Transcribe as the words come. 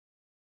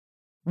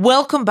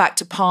Welcome back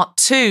to part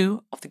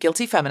 2 of The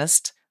Guilty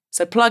Feminist.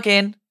 So plug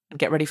in and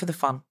get ready for the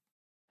fun.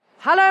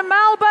 Hello,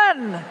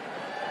 Melbourne.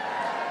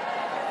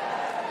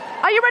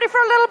 Are you ready for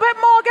a little bit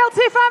more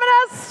Guilty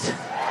Feminist?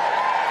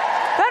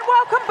 Then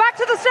welcome back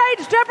to the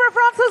stage, Deborah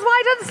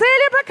Frances-White and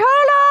Celia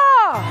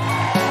Pacquola.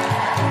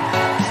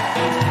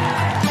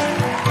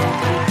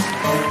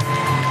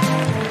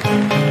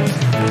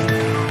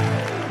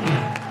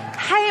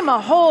 Hamer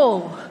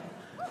Hall.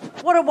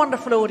 What a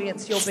wonderful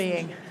audience you're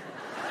being.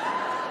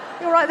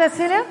 You all right there,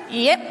 Celia?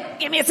 Yep.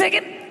 Give me a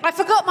second. I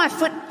forgot my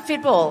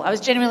fit ball. I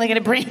was genuinely going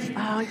to bring.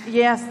 Oh,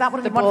 yes, that would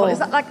have been wonderful. Is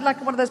that like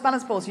one of those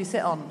balance balls you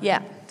sit on?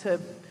 Yeah. To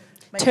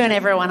turn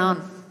everyone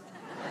on.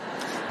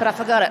 But I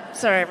forgot it.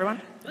 Sorry, everyone.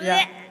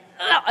 Yeah.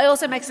 I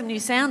also make some new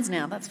sounds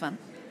now. That's fun.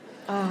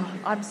 Oh,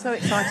 I'm so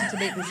excited to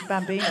meet this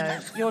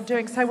bambino. You're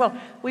doing so well.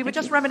 We were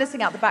just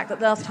reminiscing out the back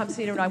that the last time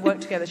Celia and I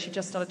worked together, she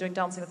just started doing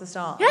Dancing with the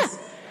Stars. Yeah.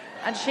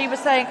 And she was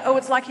saying,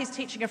 it's like he's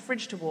teaching a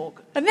fridge to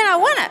walk. And then I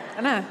won it.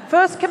 I know.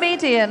 First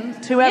comedian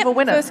to ever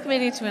win it. First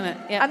comedian to win it,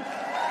 yeah.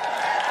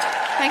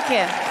 Thank you.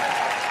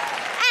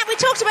 And we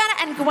talked about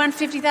it and won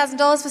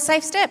 $50,000 for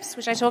Safe Steps,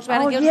 which I talked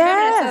about in Guilty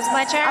Feminist. That's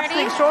my charity.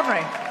 Absolutely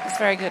extraordinary. It's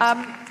very good.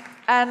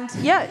 And,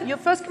 yeah, you're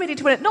first comedian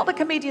to win it. Not that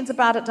comedians are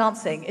bad at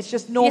dancing. It's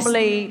just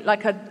normally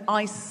like an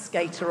ice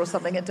skater or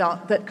something at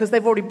dance, because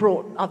they've already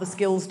brought other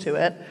skills to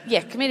it.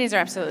 Yeah, comedians are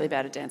absolutely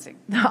bad at dancing.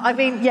 I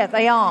mean, yeah,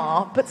 they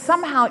are. But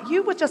somehow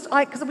you were just...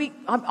 Obviously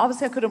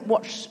I couldn't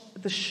watch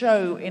the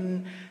show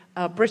in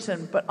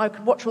Britain, but I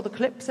could watch all the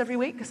clips every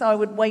week, so I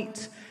would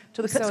wait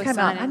till the clips came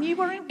out. And you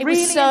were really It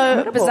was so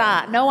incredible.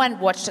 bizarre. No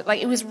one watched it.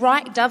 Like, it was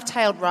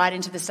dovetailed right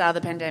into the start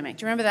of the pandemic.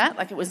 Do you remember that?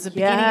 Like, it was the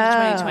beginning of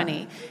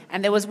 2020.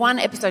 And there was one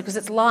episode, because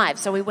it's live,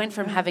 so we went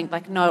from having,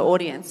 no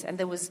audience, and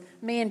there was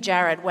me and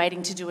Jared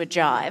waiting to do a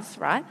jive,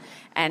 right?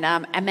 And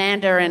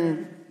Amanda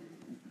and...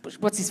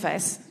 What's his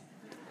face?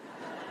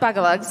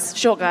 Buggerlugs,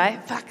 short guy.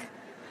 Fuck.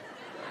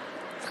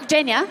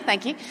 Denya,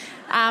 thank you.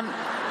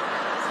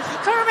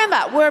 I can't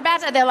remember. We're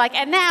about to... They're like,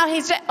 and now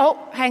he's...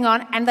 hang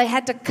on. And they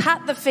had to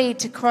cut the feed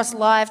to cross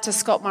live to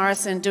Scott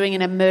Morrison doing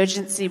an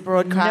emergency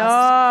broadcast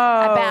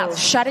about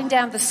shutting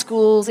down the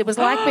schools. It was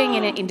like being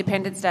in an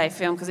Independence Day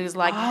film, because it was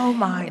like, oh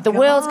my the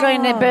world's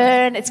going to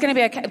burn. It's going to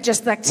be okay.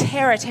 Just like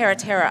terror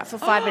for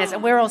 5 minutes.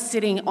 And we're all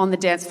sitting on the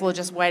dance floor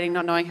just waiting,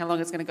 not knowing how long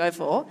it's going to go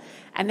for.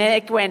 And then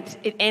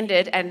it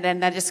ended, and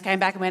then they just came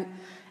back and went,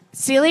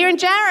 Celia and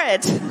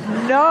Jared.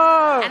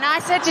 No. And I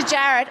said to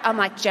Jared, I'm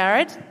like,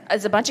 Jared,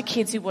 there's a bunch of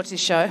kids who watch this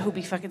show who'll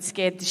be fucking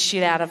scared the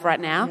shit out of right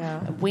now.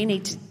 Yeah. And we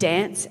need to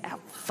dance our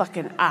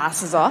fucking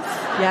asses off.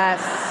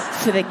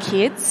 Yes. For the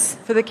kids.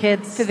 For the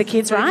kids. For the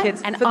kids, right?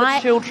 Kids. And for the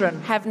children.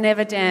 I have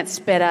never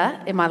danced better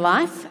in my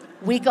life.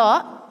 We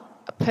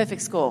got a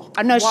perfect score.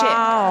 No shit.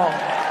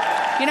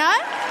 Wow. You know?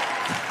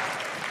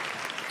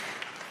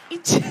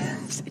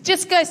 It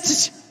just goes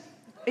to...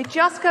 It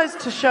just goes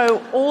to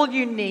show all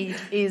you need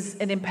is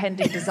an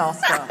impending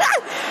disaster.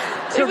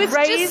 To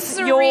raise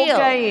your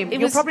game.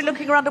 You're probably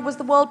looking around and was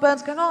the world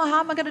burns going, how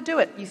am I going to do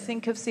it? You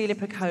think of Celia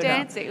Pacquola.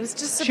 Dancing. It was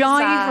just a jive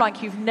bizarre,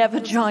 like you've never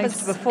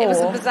jived before. It was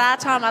a bizarre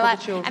time.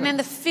 Children. And then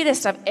the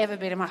fittest I've ever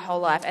been in my whole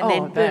life. And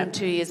then boom,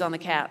 2 years on the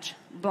couch.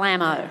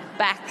 Blammo.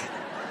 Back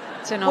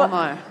to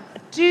normal.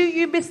 Do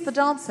you miss the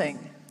dancing?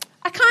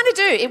 I kind of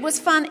do. It was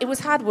fun. It was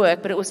hard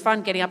work, but it was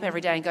fun getting up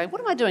every day and going, what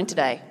am I doing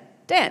today?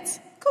 Dance.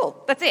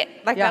 Cool, that's it.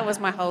 That was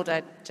my whole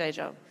day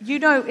job. You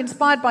know,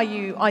 inspired by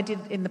you, I did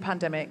in the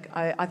pandemic.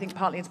 I think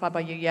partly inspired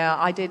by you, yeah.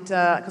 I did,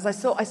 because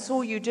I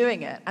saw you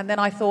doing it, and then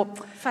I thought...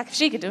 Fuck,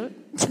 she could do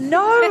it. No,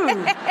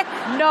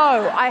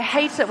 I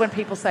hate it when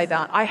people say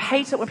that. I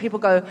hate it when people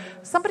go...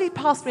 Somebody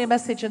passed me a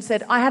message and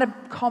said, I had a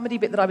comedy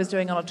bit that I was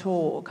doing on a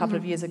tour a couple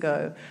of years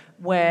ago,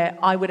 where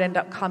I would end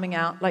up coming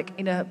out,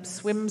 in a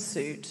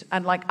swimsuit,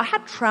 and, I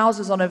had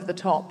trousers on over the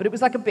top, but it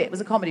was like a bit, it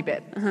was a comedy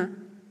bit.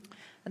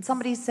 And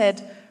somebody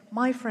said...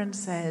 My friend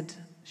said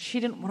she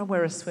didn't want to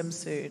wear a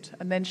swimsuit,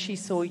 and then she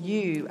saw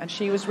you, and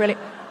she was really...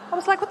 I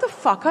was like, what the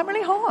fuck? I'm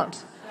really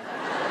hot.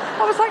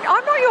 I was like,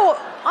 I'm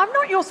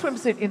not your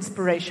swimsuit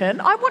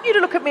inspiration. I want you to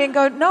look at me and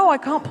go, no, I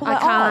can't pull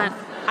that off.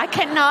 I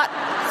cannot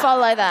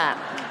follow that.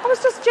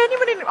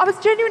 I was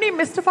genuinely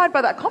mystified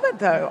by that comment,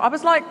 though. I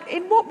was like,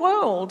 in what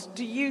world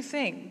do you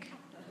think?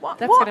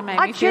 That's going to make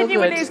me feel good. I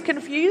genuinely was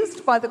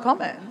confused by the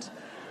comment.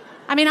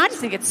 I mean, I just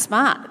think it's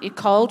smart. You're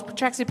cold,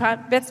 tracksuit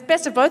part,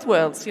 best of both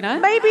worlds, you know?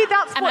 Maybe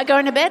that's Am I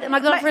going to bed? Am I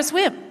going for a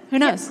swim? Who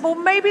knows? Yeah, well,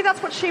 maybe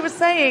that's what she was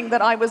saying,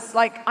 that I was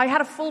I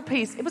had a full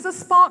piece. It was a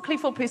sparkly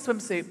full piece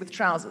swimsuit with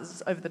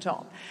trousers over the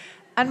top.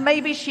 And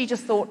maybe she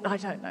just thought, I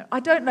don't know. I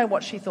don't know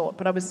what she thought,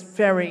 but I was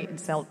very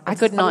insulted. I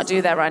could not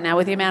do that right now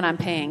with the amount I'm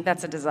paying.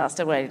 That's a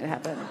disaster waiting to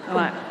happen.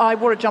 I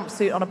wore a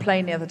jumpsuit on a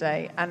plane the other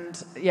day,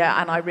 and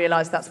I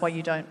realised that's why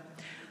you don't.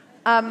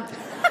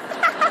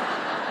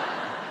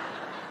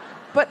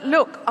 But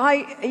look,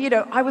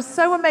 I was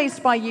so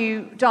amazed by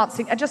you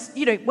dancing, and just,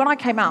 when I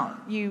came out,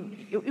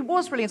 it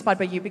was really inspired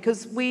by you,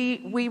 because we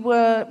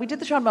did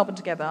the show in Melbourne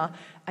together,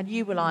 and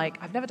you were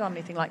like, I've never done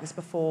anything like this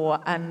before,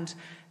 and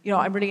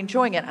I'm really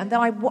enjoying it. And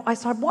then I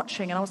started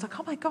watching, and I was like,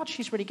 oh my God,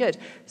 she's really good.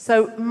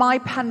 So my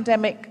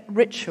pandemic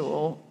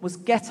ritual was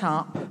get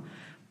up,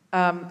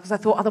 because I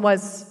thought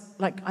otherwise,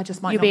 I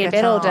just might You'll not be get in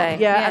bed up. all day.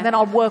 Yeah, and then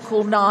I'll work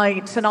all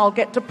night, and I'll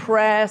get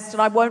depressed,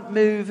 and I won't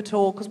move at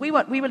all, because we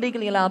were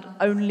legally allowed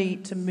only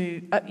to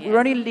move. We were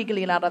only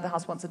legally allowed out of the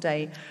house once a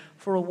day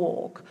for a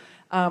walk,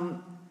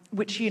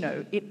 which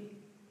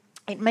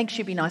it makes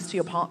you be nice to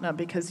your partner,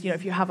 because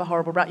if you have a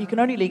horrible bout, you can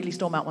only legally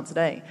storm out once a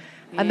day,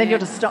 and then you're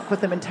just stuck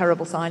with them in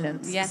terrible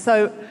silence. Yeah.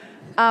 So,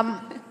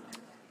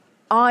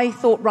 I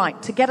thought,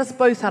 right, to get us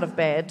both out of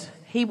bed.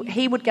 He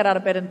would get out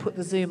of bed and put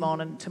the Zoom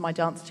on and to my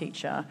dance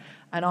teacher,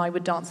 and I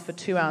would dance for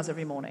 2 hours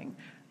every morning.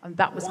 And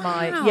that was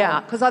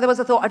because otherwise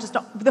I thought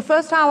the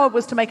first hour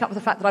was to make up for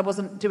the fact that I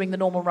wasn't doing the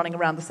normal running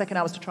around. The second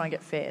hour was to try and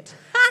get fit.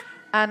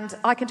 And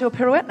I can do a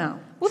pirouette now.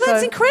 Well,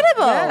 that's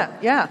incredible.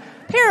 Yeah.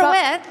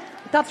 Pirouette?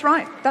 But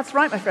that's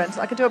right, my friends.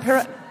 I can do a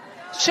pirouette.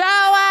 Show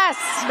us!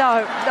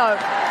 No. Oh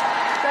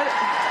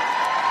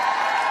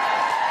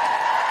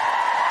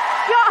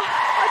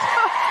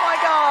my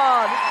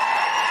God.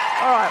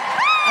 All right.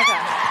 Okay.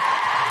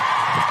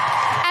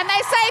 And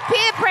they say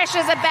peer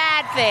pressure's a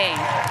bad thing.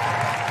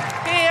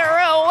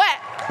 Pirouette.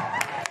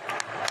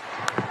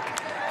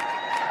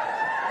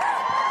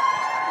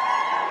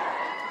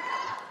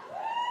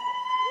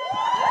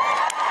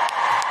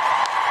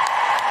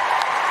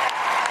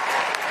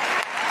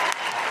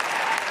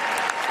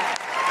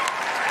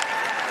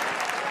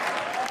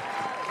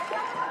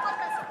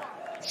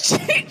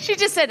 She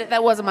just said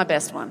that wasn't my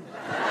best one.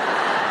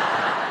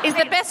 Is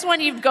the best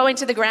one you go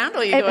into the ground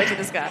or you go into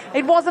the sky?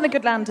 It wasn't a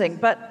good landing,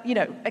 but,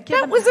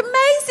 that was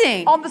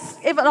amazing.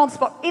 Even on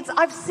spot.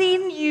 I've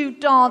seen you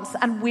dance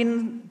and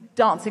win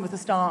Dancing with the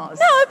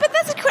Stars. No, but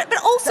that's incredible.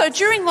 But also,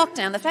 during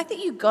lockdown, the fact that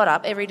you got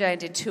up every day and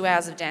did 2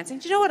 hours of dancing,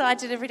 do you know what I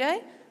did every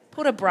day?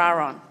 Put a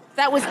bra on.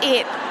 That was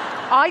it.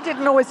 I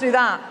didn't always do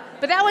that.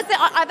 But that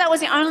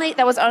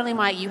was only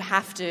my you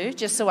have to,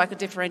 just so I could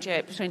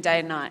differentiate between day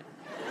and night.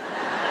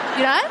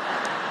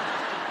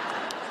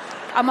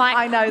 I'm like,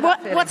 I know that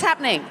feeling. What's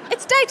happening?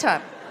 It's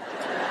daytime.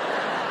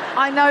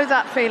 I know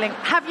that feeling.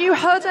 Have you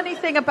heard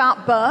anything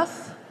about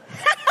birth?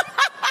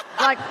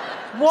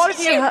 What have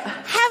you heard?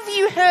 Have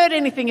you heard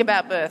anything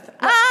about birth?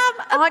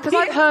 Because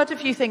I've heard a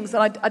few things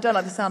and I don't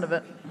like the sound of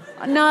it.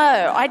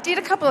 No, I did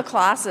a couple of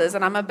classes,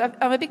 and I'm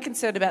a bit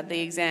concerned about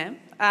the exam.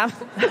 The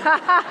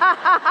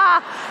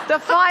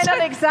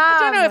final exam. I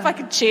don't know if I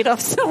could cheat off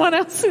someone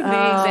else in the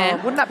exam.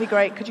 Wouldn't that be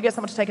great? Could you get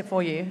someone to take it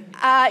for you?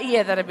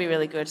 Yeah, that'd be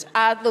really good.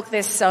 Look,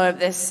 there's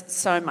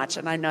so much,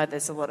 and I know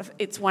there's a lot of.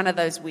 It's one of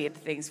those weird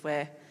things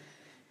where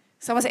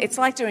someone said it's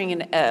like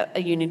doing a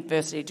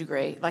university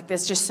degree. Like,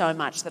 there's just so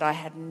much that I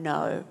had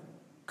no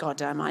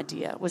goddamn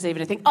idea was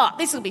even a thing. Oh,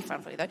 this will be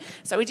fun for you though.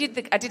 So I did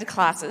the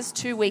classes,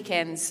 2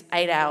 weekends,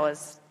 8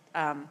 hours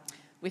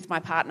with my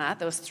partner.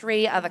 There was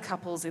 3 other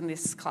couples in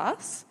this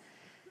class.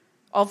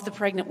 Of the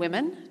pregnant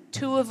women,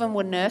 2 of them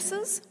were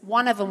nurses,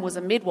 1 of them was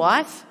a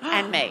midwife,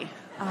 and me.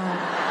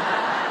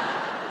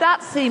 That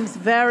seems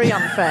very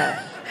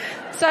unfair.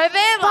 So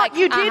they're like, but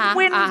you did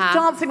win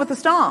Dancing with the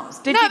Stars.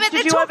 Did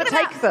you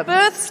overtake them?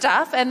 Birth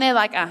stuff, and they're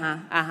like,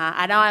 and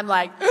I'm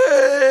like,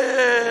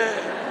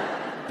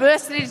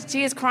 bursting into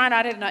tears, crying.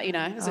 I didn't know,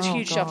 it was a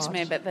huge shock to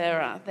me. But they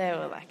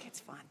were like, it's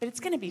fine, but it's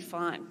going to be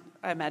fine,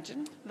 I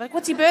imagine. Like,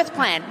 what's your birth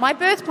plan? My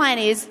birth plan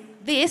is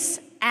this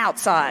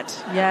outside.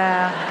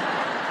 Yeah.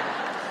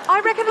 I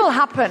reckon it'll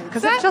happen,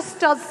 because it just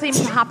does seem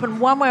to happen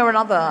one way or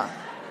another.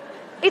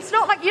 It's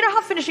not like,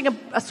 how finishing a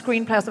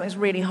screenplay or something is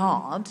really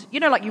hard.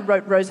 Like you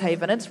wrote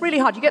Rosehaven, it's really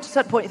hard. You get to a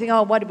certain point, you think,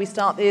 oh, why did we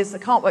start this? I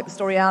can't work the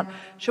story out.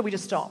 Should we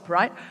just stop,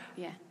 right?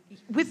 Yeah.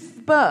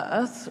 With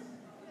birth,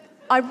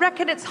 I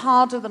reckon it's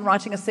harder than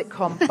writing a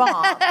sitcom,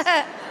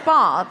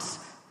 but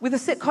with a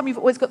sitcom, you've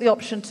always got the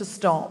option to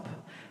stop.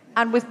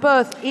 And with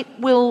birth, it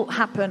will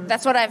happen.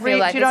 That's what I feel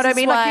like. Do you know what I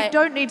mean? Like, you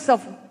don't need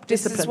self-discipline.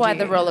 This is why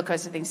the roller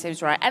coaster thing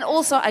seems right. And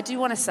also, I do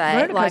want to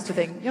say, roller coaster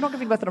thing. You're not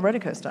giving birth on a roller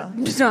coaster.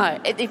 No,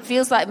 it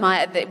feels like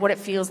what it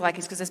feels like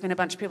is because there's been a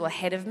bunch of people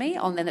ahead of me,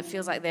 and then it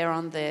feels like they're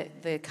on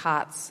the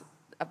carts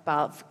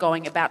above,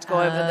 about to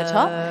go over the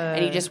top,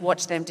 and you just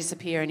watch them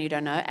disappear, and you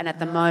don't know. And at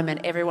the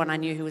moment, everyone I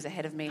knew who was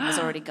ahead of me has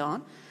already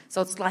gone.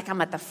 So it's like I'm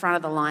at the front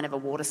of the line of a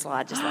water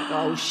slide, just like,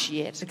 oh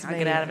shit, I can't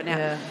get out of it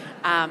now.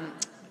 Yeah.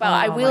 But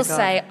I will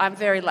say I'm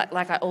very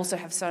like I also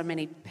have so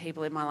many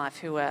people in my life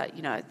who are,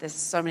 there's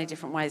so many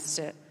different ways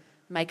to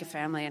make a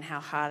family and how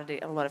hard it is.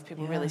 A lot of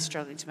people really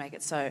struggling to make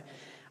it. So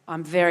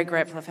I'm very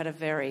grateful. I've had a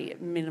very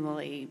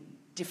minimally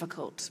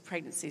difficult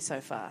pregnancy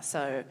so far.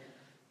 So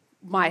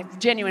my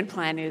genuine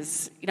plan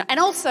is, and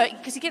also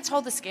because you get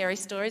told the scary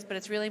stories, but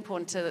it's really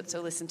important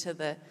to listen to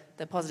the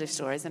positive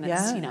stories. And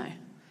it's,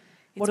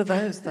 what are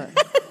those though?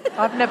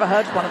 I've never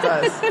heard one of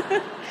those.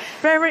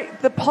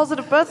 The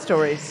positive birth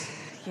stories.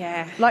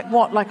 Yeah. Like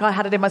what? Like I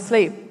had it in my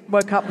sleep,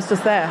 woke up, was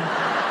just there.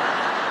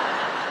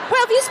 Well,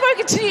 have you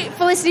spoken to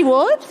Felicity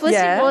Ward?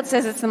 Felicity Yeah. Ward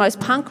says it's the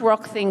most punk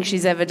rock thing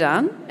she's ever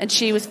done, and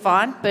she was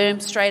fine. Boom,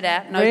 straight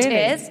out, no Really?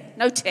 tears,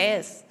 no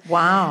tears.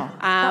 Wow.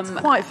 That's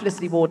quite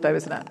Felicity Ward, though,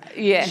 isn't it?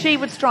 Yeah. She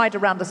would stride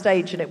around the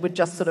stage and it would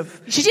just sort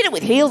of... She did it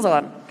with heels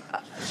on.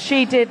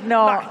 She did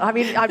not. I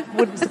mean, it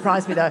wouldn't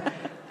surprise me, though.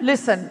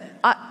 Listen,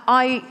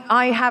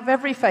 I have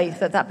every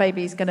faith that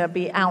baby's going to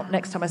be out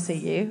next time I see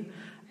you.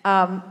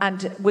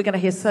 And we're going to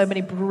hear so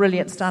many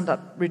brilliant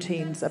stand-up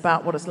routines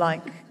about what it's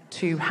like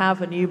to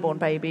have a newborn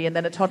baby and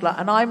then a toddler.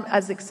 And I'm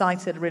as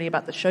excited, really,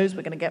 about the shows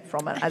we're going to get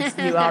from it as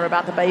you are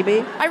about the baby.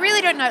 I really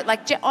don't know.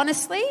 Like,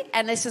 honestly,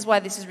 and this is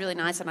why this is really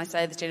nice, and I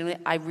say this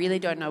genuinely, I really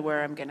don't know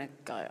where I'm going to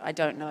go. I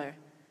don't know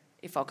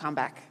if I'll come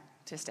back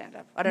to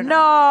stand-up. I don't know.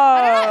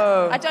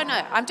 I don't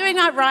know. I'm doing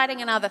night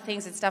writing and other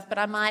things and stuff, but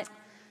I might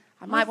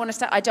want to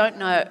start. I don't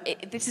know.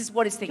 This is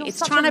what it's thinking. You're It's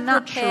such trying a to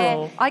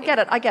natural.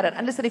 prepare. I get it.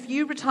 And listen, if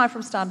you retire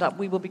from stand-up,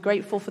 we will be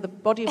grateful for the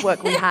body of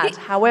work we had.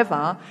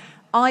 However,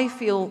 I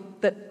feel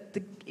that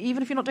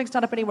even if you're not doing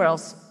stand-up anywhere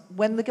else,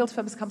 when the Guilty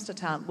Feminist comes to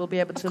town, we'll be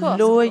able to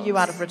lure you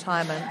out of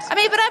retirement. I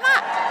mean, but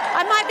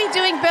I might be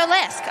doing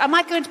burlesque. I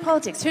might go into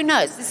politics. Who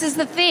knows? This is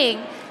the thing.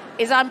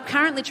 Is I'm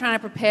currently trying to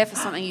prepare for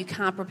something you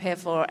can't prepare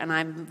for, and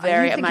I'm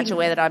very much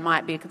aware that I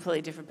might be a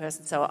completely different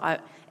person. So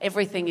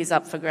everything is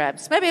up for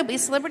grabs. Maybe I'll be a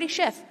celebrity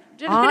chef.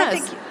 Who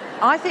knows?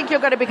 I think you're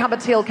going to become a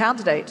teal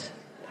candidate.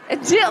 A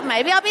teal?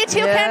 Maybe I'll be a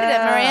teal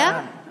candidate,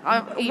 Maria.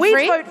 Are you We'd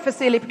free? vote for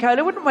Celia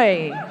Pacquola, wouldn't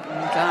we?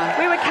 God.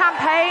 We would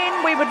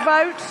campaign, we would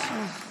vote.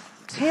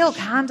 Teal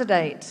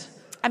candidate.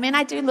 I mean,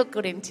 I do look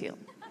good in teal.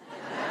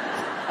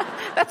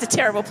 That's a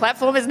terrible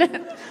platform, isn't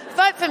it?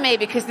 Vote for me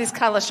because this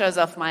colour shows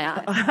off my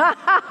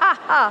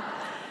eye.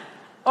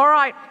 All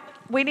right,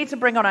 we need to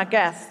bring on our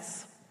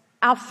guests.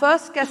 Our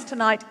first guest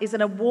tonight is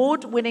an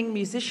award-winning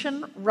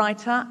musician,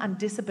 writer, and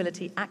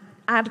disability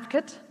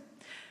advocate.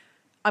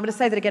 I'm going to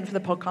say that again for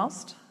the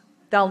podcast.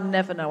 They'll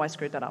never know I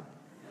screwed that up.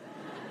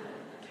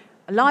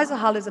 Eliza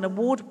Hull is an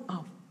award...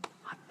 Oh,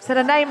 I said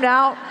her name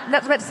now.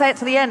 Let's meant to say it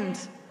to the end.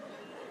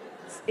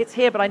 It's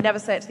here, but I never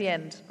say it to the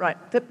end. Right.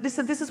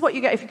 Listen, this is what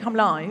you get if you come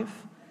live.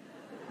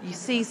 You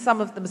see some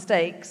of the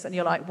mistakes, and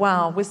you're like,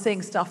 wow, we're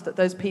seeing stuff that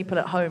those people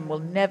at home will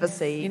never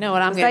see. You know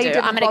what I'm going to do?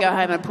 I'm going to go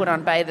home and put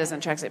on bathers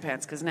and tracksuit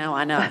pants because now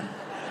I know.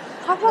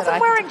 I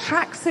wasn't wearing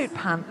tracksuit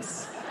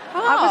pants. Oh.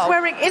 I was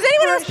wearing... Is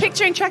anyone else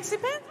picturing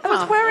tracksuit pants? I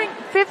was wearing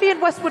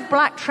Vivienne Westwood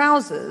black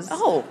trousers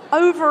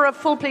over a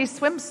full-pleece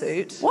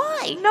swimsuit.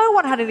 Why? No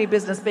one had any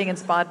business being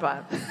inspired by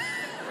it.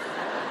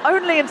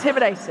 Only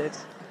intimidated.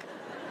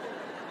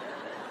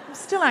 I'm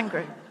still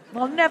angry.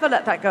 I'll never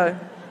let that go.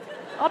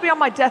 I'll be on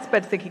my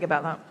deathbed thinking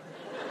about that.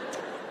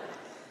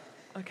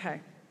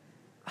 Okay.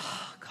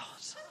 Oh, God.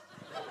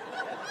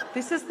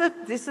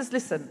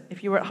 Listen,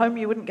 if you were at home,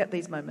 you wouldn't get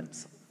these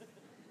moments.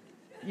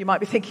 You might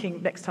be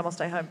thinking, next time I'll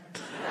stay home.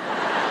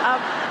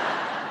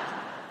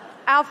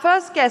 Our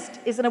first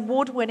guest is an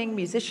award-winning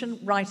musician,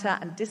 writer,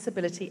 and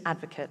disability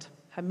advocate.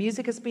 Her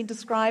music has been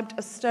described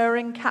as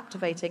stirring,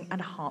 captivating,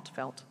 and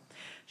heartfelt.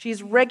 She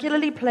is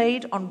regularly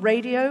played on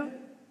radio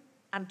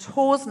and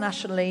tours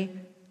nationally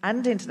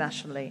and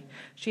internationally.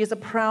 She is a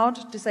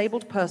proud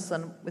disabled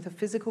person with a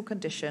physical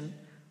condition,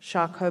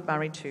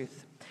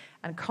 Charcot-Marie-Tooth,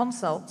 and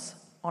consults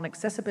on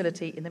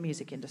accessibility in the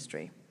music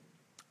industry.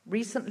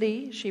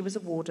 Recently, she was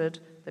awarded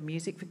the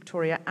Music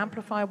Victoria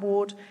Amplify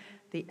Award,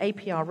 the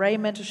APRA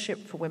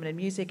Mentorship for Women in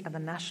Music, and the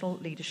National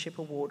Leadership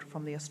Award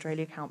from the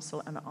Australia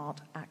Council and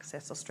Art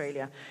Access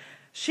Australia.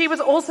 She was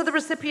also the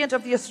recipient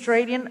of the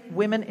Australian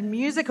Women in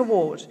Music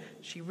Award.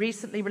 She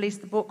recently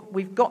released the book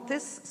We've Got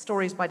This,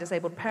 Stories by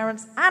Disabled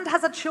Parents, and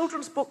has a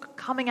children's book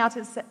coming out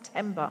in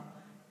September,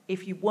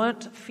 if you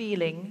weren't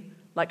feeling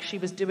like she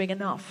was doing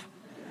enough.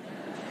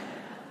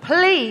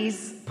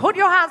 Please put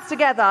your hands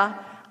together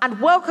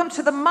and welcome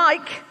to the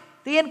mic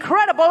the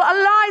incredible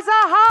Eliza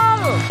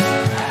Hull.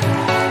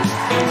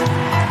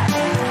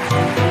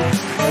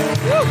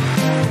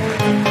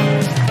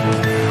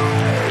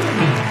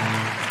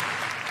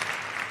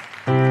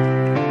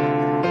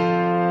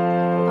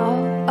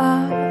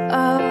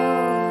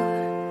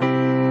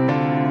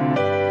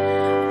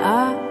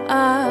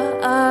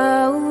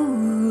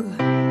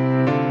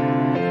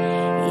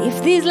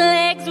 If these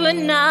legs would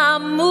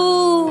not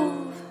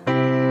move,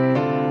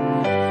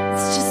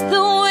 it's just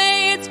the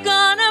way it's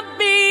gonna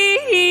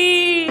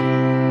be.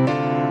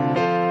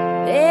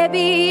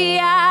 Baby,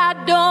 I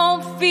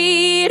don't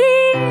fit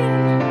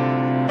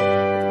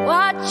in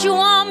what you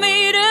want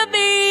me to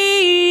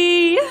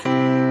be.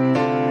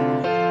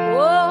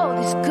 Oh,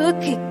 this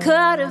cookie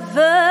cutter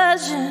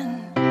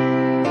version,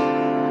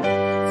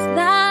 it's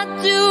not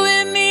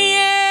doing me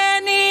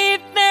any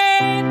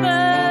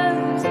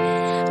favors.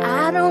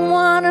 I don't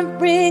wanna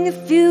bring a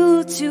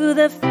few to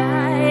the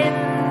fire,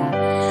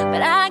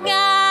 but I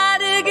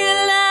gotta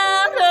get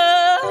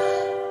louder.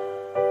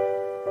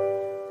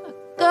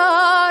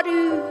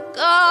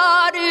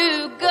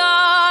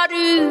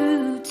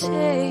 Gotta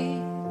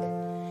take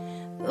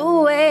the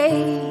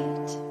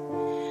weight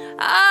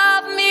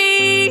of me.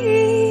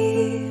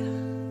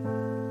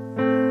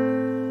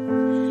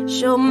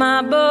 Show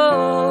my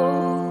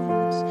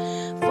bones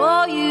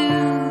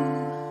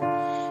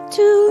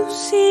to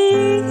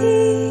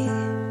see.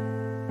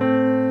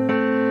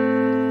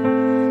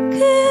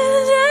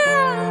 'Cause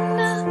I'm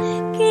not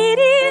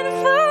getting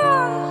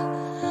far,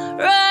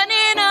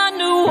 running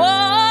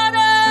underwater.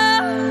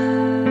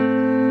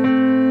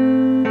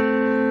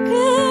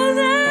 'Cause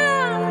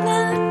I'm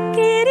not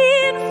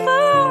getting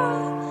far,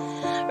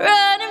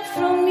 running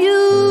from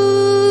you.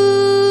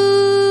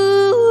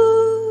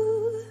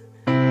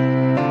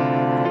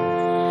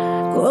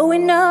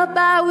 Growing up,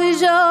 I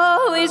was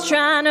always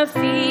trying to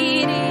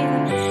fit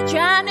in,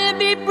 trying to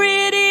be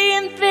pretty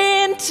and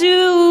thin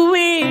to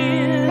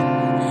win.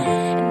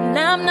 And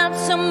I'm not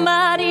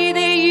somebody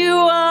that you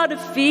ought to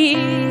fix.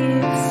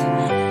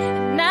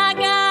 And I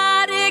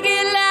gotta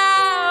get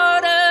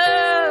louder.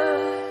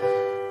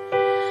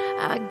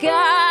 I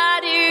gotta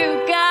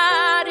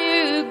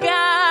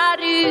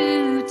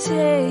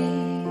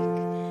take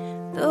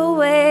the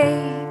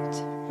weight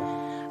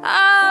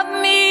of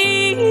me.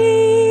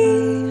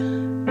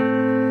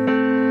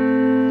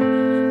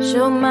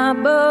 Show my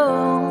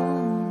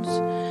bones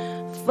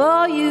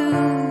for you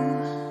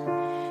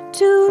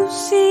to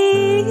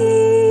see.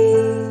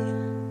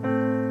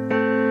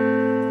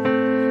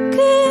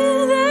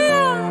 'Cause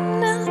I'm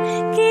not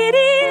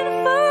getting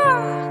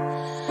far,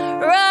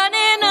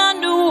 running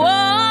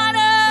underwater.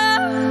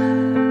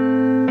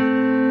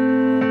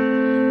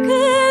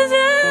 'Cause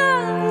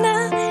I'm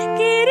not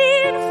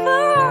getting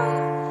far,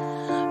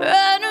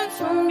 running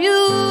from you.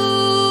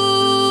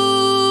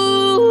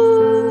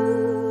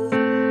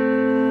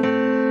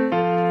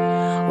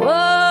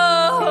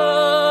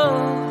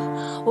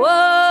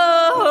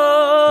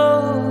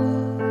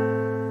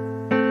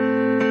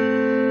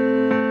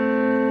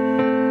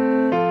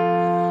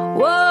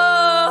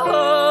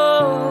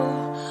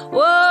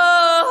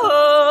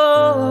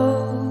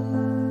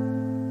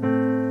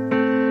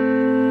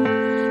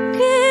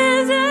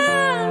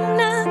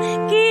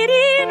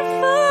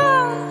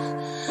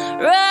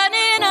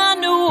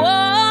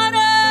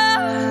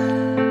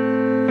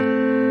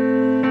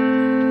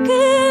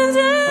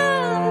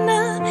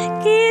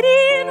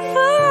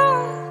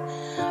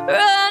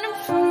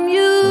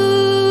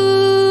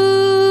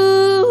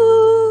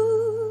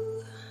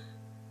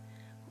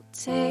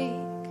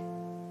 Take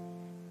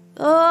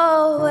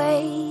the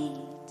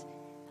weight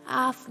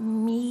off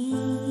me.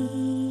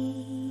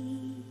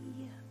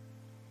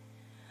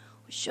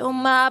 Show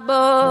my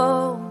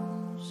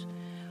bones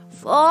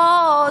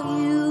for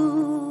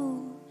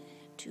you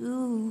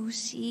to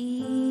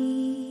see.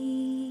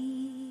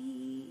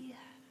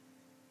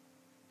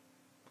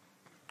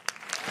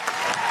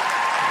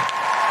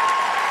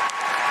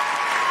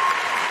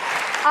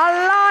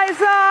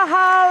 Eliza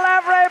Hull,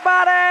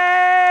 everybody!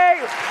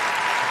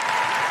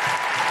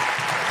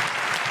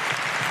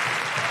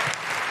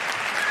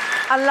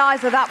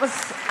 Eliza, that was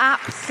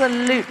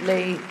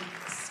absolutely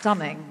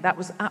stunning. That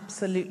was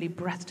absolutely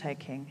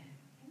breathtaking.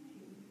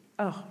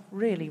 Oh,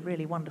 really,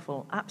 really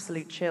wonderful.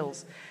 Absolute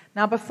chills.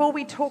 Now, before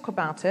we talk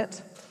about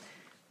it,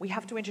 we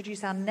have to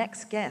introduce our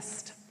next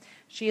guest.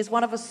 She is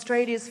one of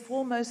Australia's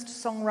foremost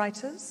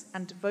songwriters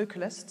and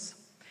vocalists.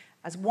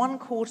 As one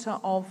quarter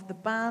of the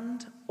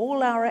band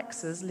All Our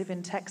Exes live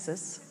in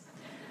Texas,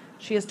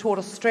 she has toured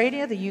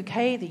Australia, the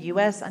UK, the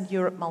US, and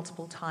Europe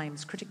multiple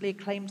times. Critically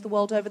acclaimed the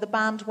world over, the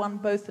band won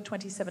both the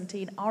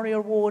 2017 ARIA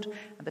Award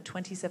and the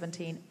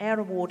 2017 AIR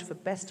Award for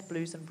Best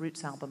Blues and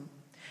Roots Album.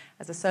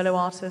 As a solo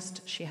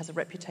artist, she has a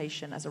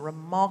reputation as a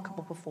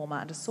remarkable performer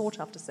and a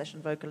sought-after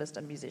session vocalist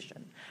and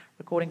musician,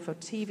 recording for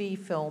TV,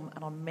 film,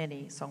 and on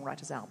many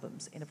songwriters'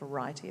 albums in a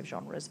variety of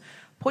genres.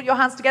 Put your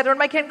hands together and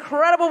make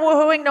incredible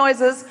woohooing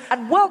noises,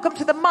 and welcome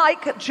to the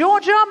mic,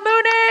 Georgia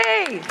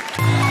Mooney!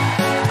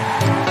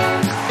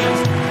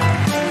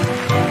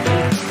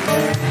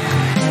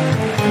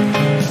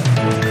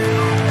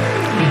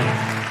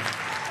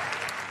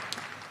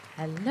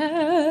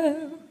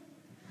 Hello.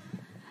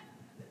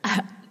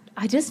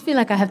 I just feel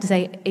like I have to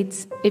say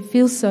it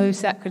feels so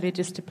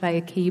sacrilegious to play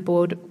a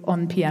keyboard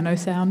on piano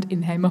sound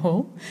in Hamer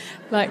Hall.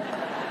 Like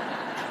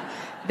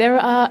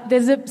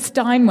there's a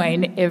Steinway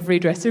in every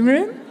dressing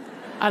room,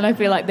 and I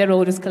feel like they're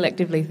all just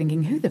collectively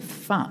thinking, who the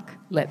fuck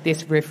let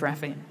this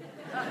riff-raff in?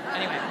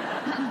 Anyway.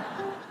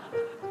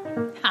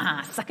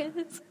 Ha,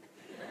 suckers.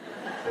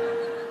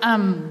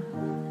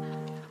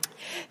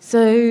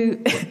 So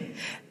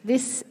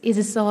this is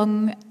a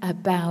song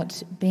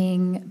about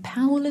being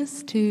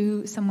powerless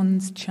to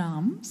someone's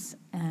charms,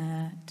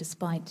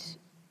 despite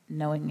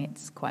knowing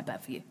it's quite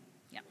bad for you.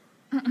 Yeah.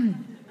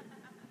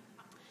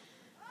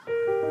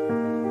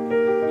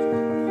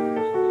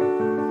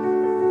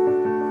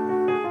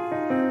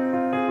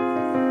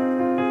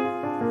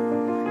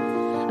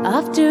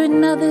 After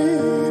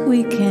another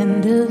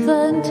weekend of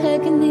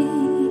antagony,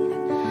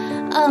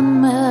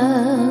 I'm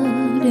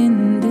out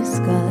in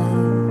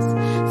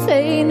disguise,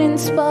 feigning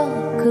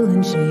sparkle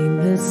and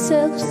shameless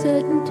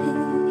self-certainty.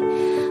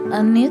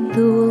 I need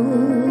the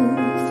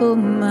wool for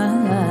my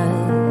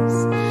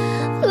eyes.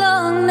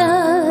 Long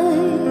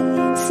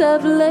nights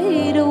I've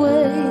laid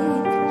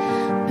awake,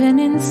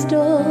 penning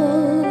stories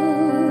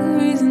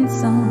and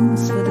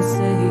songs for the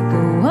sake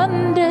of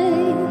one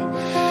day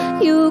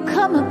you'll you'll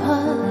come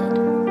apart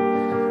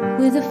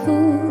with a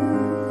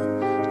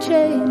full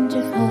change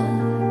of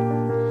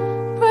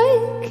heart.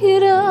 Break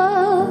it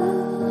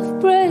off,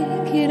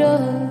 break it off.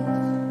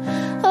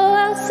 Oh,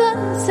 our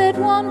sunset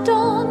won't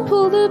dawn,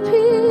 pull the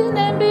pin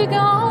and be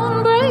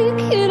gone.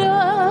 Break it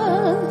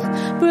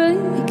off,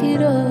 break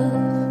it off.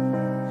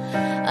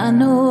 I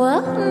know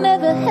I'll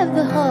never have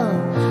the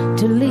heart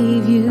to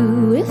leave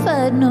you if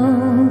I'd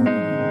known,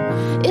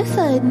 if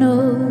I'd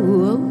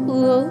known,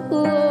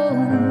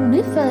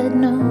 if I'd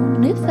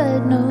known, if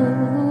I'd known,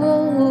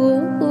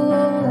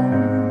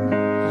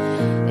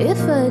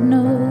 if I'd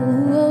known.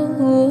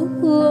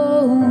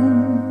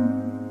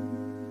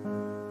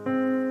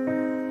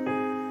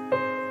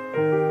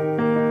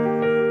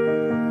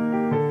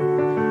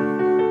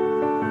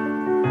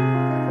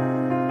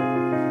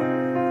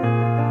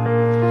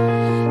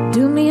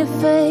 Do me a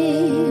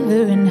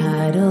favor and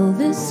hide all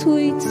the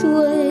sweets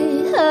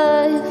away.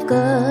 I've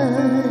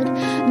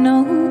got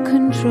no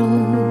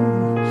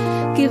control.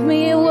 Give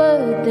me a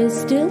word, there's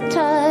still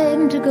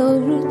time to go.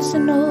 Roots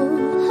and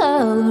all,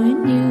 I'll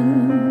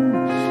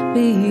renew,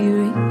 be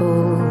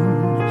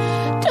reborn.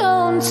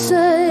 Don't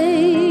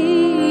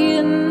say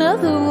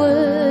another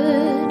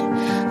word,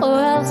 or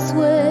I'll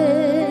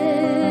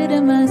swear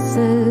to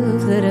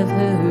myself that I've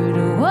heard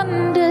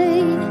one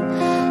day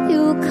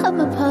you'll come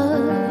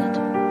apart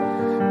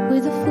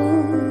with a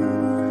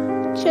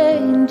full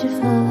change of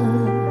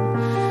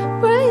heart.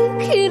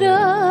 Break it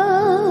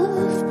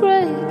off,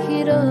 break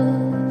it off.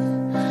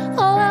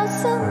 Oh, our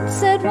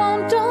sunset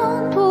won't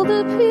dawn, pull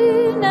the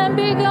pin and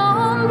be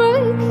gone.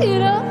 Break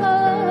it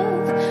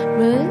off,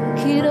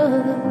 break it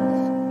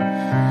off.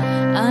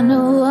 I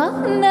know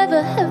I'll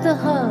never have the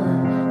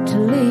heart to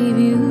leave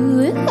you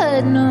if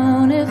I'd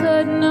known, if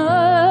I'd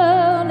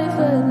known, if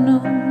I'd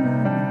known.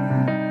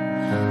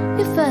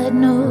 If I'd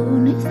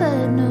known, if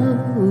I'd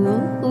known,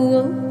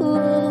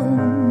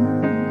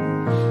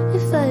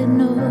 if I'd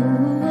known.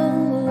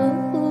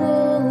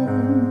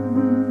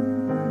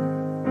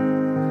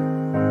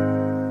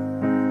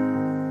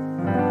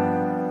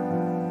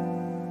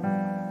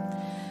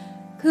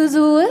 'Cause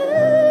when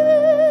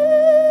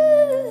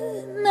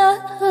I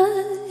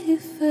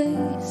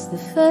face the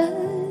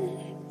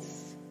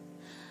facts,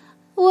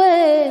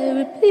 where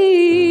it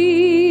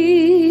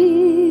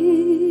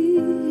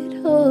lead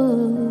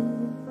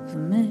of a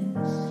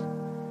mess,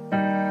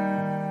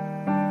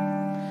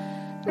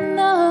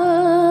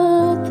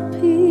 not the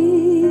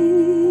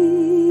peak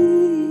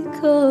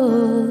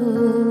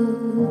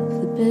of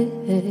the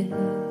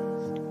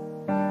best,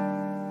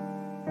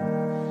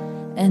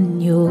 and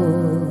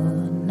you're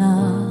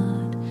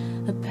not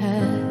a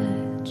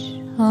patch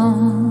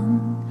on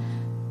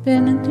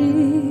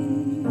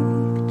Benedict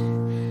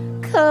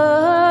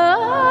Cumberbatch.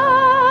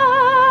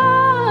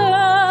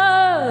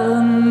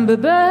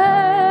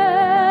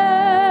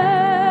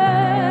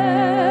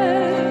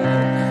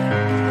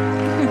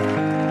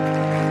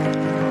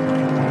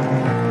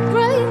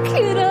 Break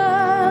it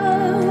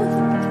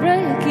off,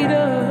 break it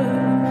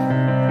off.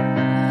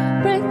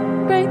 Break,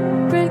 break,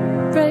 break,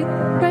 break,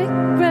 break,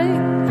 break,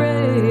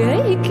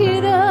 break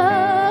it off.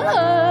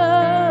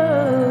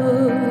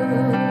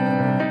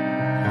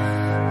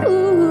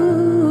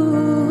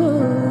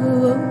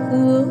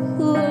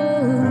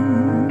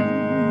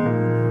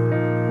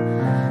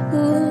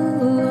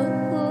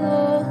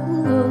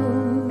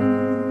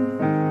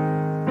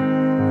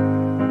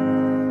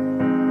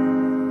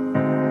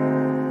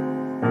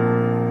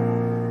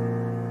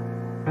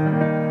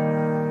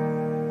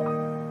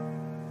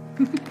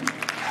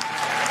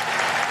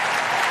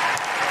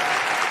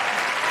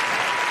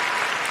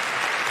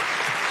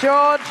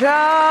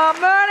 Georgia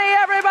Mooney,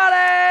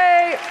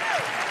 everybody!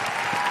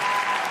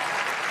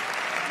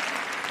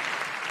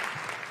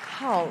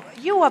 Oh,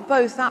 you are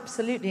both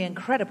absolutely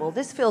incredible.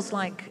 This feels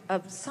like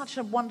such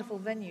a wonderful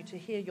venue to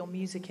hear your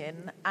music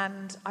in,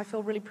 and I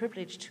feel really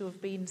privileged to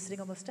have been sitting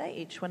on the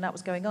stage when that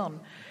was going on.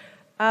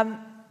 Can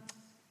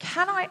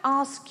I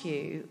ask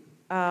you,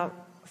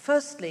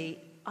 firstly,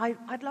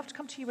 I'd love to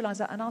come to you,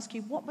 Eliza, and ask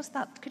you, what was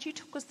that? Could you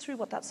talk us through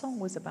what that song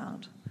was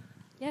about?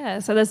 Yeah,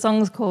 so the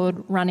song's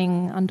called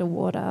Running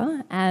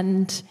Underwater,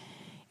 and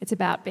it's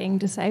about being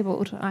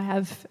disabled. I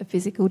have a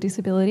physical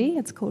disability.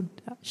 It's called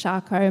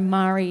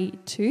Charcot-Marie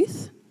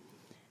Tooth.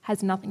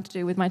 Has nothing to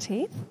do with my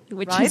teeth,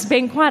 which has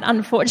been quite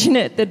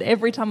unfortunate that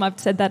every time I've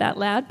said that out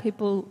loud,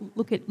 people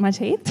look at my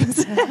teeth.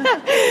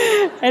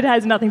 It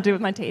has nothing to do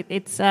with my teeth.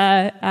 It's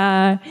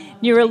a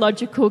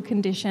neurological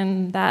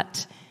condition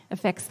that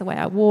affects the way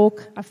I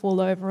walk. I fall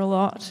over a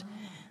lot.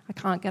 I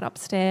can't get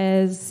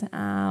upstairs.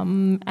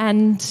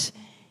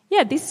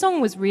 Yeah, this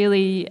song was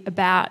really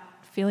about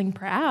feeling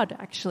proud,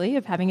 actually,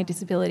 of having a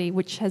disability,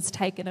 which has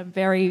taken a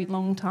very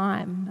long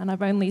time. And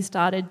I've only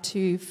started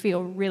to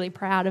feel really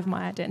proud of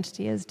my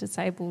identity as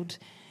disabled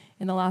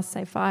in the last,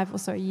 say, 5 or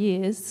so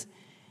years.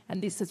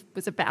 And this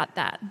was about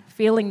that,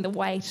 feeling the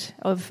weight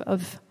of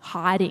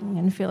hiding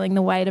and feeling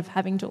the weight of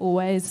having to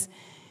always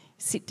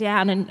sit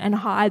down and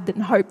hide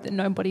and hope that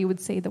nobody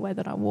would see the way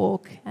that I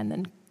walk, and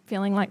then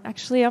feeling like,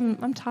 actually,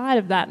 I'm tired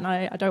of that, and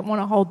I don't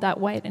want to hold that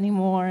weight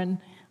anymore, and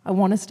I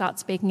want to start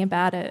speaking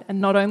about it.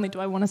 And not only do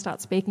I want to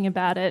start speaking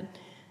about it,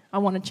 I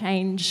want to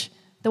change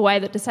the way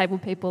that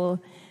disabled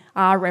people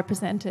are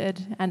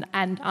represented and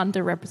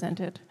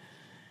underrepresented.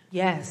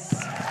 Yes.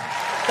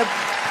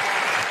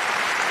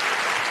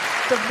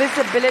 The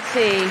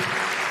visibility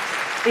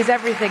is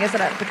everything,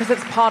 isn't it? Because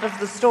it's part of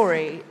the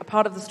story, a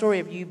part of the story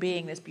of you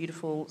being this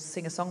beautiful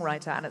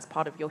singer-songwriter, and it's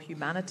part of your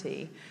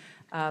humanity.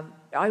 I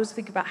always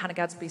think about Hannah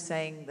Gadsby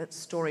saying that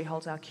story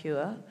holds our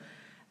cure,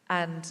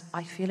 and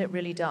I feel it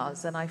really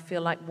does. And I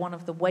feel like one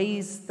of the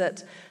ways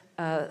that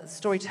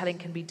storytelling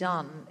can be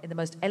done in the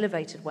most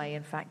elevated way,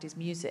 in fact, is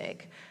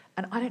music.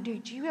 And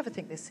do you ever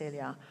think this,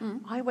 Celia?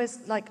 I always,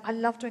 I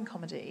love doing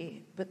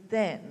comedy, but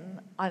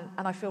then,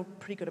 I feel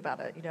pretty good about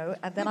it,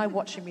 and then I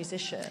watch a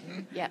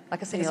musician,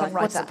 like a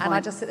singer-songwriter, and I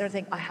just sit there and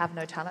think, I have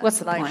no talent. What's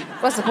the point?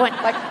 What's the point?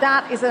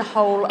 That is a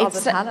whole other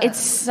talent.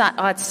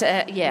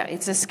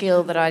 It's a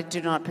skill that I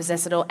do not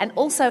possess at all. And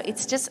also,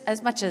 it's just,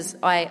 as much as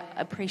I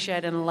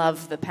appreciate and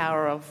love the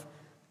power of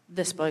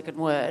the spoken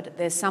word,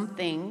 there's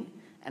something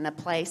and a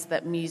place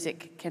that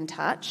music can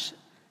touch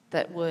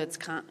that words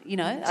can't,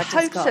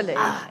 Totally.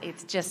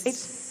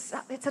 It's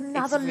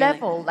another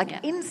level.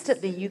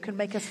 Instantly you can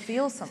make us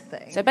feel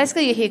something. So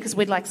basically you're here because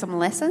we'd like some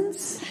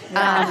lessons.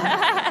 Let's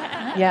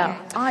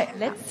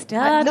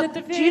start at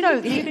the do you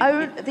know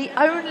the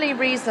only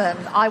reason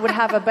I would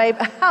have a baby...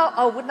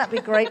 wouldn't that be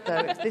great, though,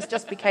 if this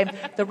just became...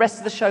 The rest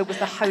of the show was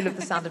the whole of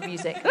The Sound of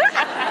Music.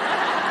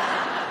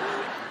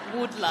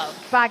 Would love.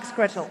 Bags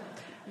Gretel.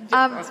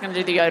 I was going to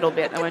do the yodel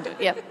bit. I won't do it.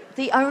 Yeah.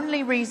 The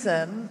only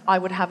reason I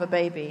would have a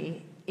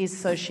baby is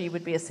so she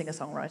would be a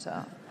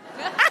singer-songwriter.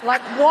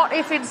 What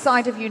if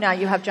inside of you now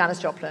you have Janis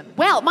Joplin?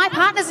 Well, my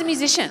partner's a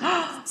musician,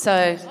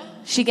 so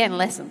she getting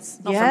lessons,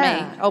 not from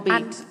me. I'll be...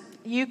 And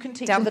you can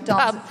teach her the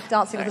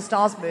Dancing with the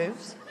Stars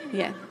moves.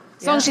 Yeah.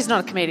 As long as she's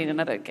not a comedian,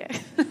 and I don't care.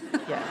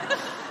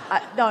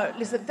 No,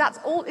 listen, that's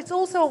all. It's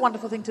also a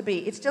wonderful thing to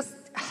be. It's just,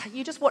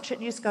 you just watch it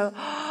and you just go,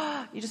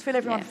 you just feel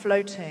everyone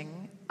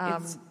floating.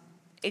 It's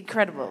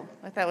incredible.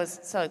 That was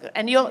so good.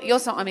 And your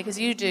song, because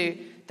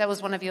that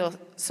was one of your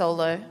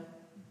solo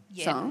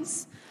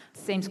songs.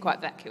 Seems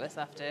quite vacuous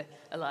after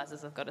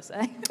Eliza's, I've got to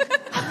say.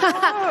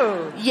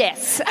 Oh.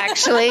 Yes,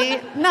 actually.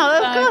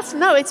 No, of course.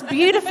 No, it's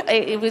beautiful.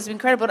 It was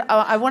incredible.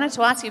 I wanted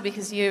to ask you,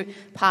 because you're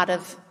part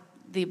of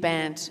the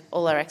band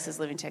All Our Exes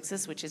Live in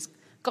Texas, which has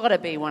got to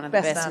be one of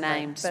the best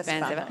named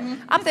bands ever.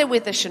 Up there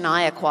with the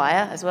Shania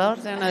Choir as well.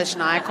 Do you know the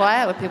Shania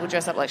Choir, where people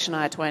dress up like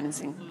Shania Twain and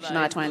sing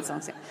Shania Twain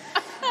songs?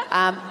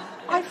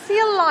 I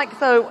feel like,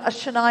 though, a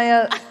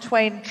Shania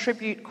Twain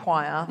tribute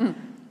choir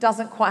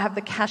doesn't quite have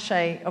the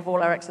cachet of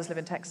All Our Exes Live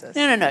in Texas.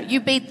 No. You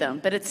beat them,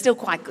 but it's still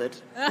quite good.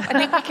 I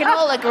think we can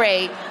all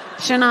agree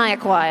Shania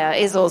Choir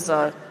is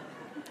also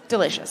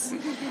delicious.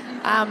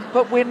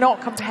 But we're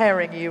not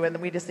comparing you, and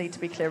we just need to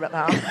be clear about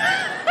that.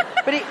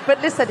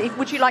 But listen,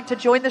 would you like to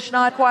join the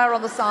Shania Choir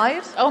on the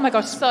side? Oh my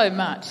gosh, so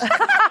much.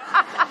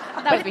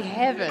 That would be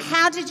heaven.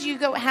 How did you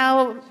go?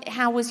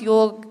 How was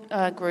your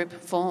group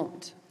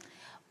formed?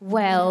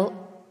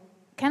 Well,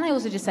 can I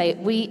also just say,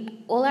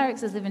 All Our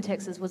Exes Live in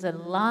Texas was a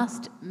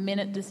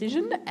last-minute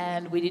decision,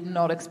 and we did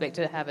not expect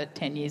to have it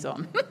 10 years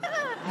on.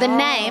 The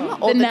name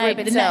or the group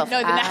itself?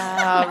 The name.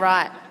 Oh,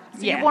 right.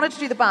 So you wanted to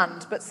do the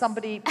band, but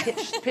somebody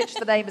pitched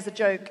the name as a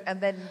joke,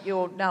 and then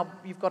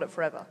you've got it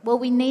forever. Well,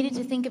 we needed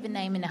to think of a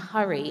name in a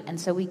hurry, and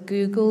so we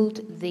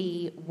Googled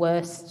the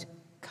worst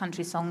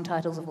country song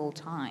titles of all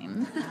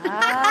time.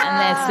 And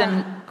there's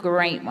some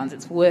great ones.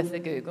 It's worth a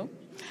Google.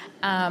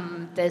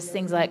 There's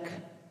things like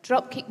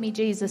Drop Kick Me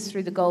Jesus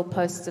Through the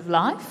Goalposts of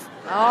Life.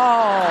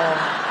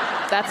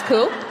 Oh. That's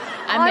cool.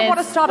 And I want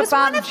to start a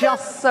band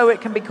just so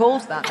it can be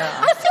called that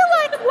now.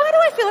 Why do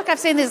I feel like I've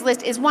seen this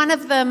list? Is one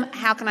of them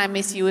How Can I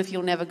Miss You If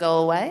You'll Never Go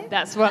Away?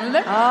 That's one of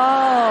them. Oh.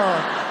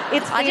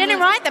 I didn't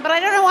write that, but I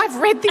don't know why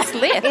I've read this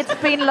list. It's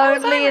been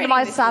lonely in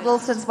my saddle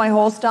since my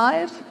horse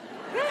died.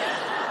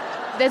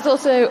 There's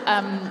also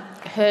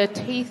Her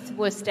Teeth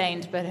Were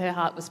Stained, but Her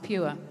Heart Was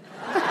Pure.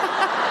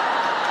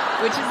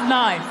 Which is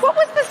nice. What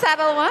was the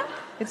saddle one?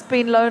 It's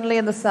been lonely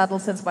in the saddle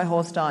since my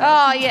horse died.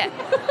 Oh, yeah.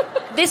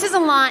 This is a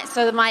line,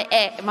 so my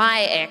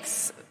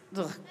ex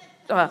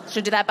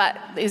should do that, but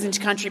it was into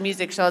country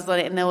music, so I was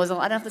like, and there was, I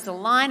don't know if there's a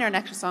line or an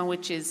actual song,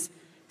 which is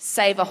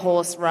Save a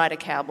Horse, Ride a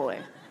Cowboy.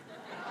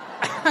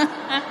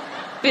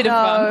 Bit of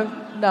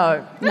fun.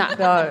 No.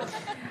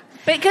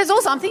 Because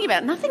also I'm thinking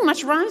about it, nothing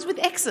much rhymes with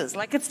exes.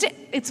 Like,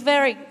 it's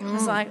very,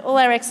 it's like, all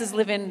our exes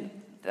live in,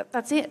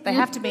 that's it. They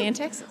have to be in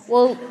Texas.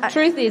 Well,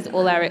 truth is,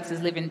 all our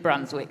exes live in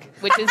Brunswick,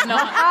 which is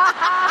not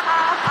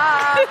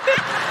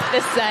the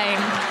same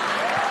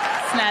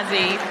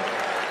snazzy.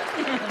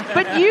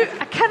 But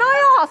can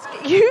I ask,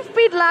 you've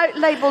been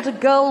labelled a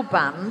girl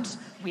band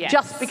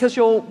just because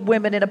you're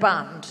women in a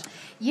band.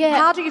 Yeah.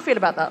 How do you feel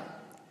about that?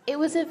 It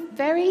was a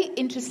very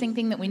interesting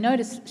thing that we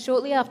noticed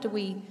shortly after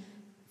we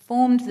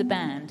formed the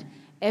band.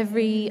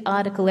 Every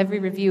article, every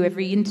review,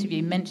 every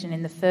interview mentioned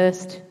in the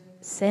first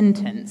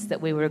sentence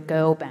that we were a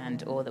girl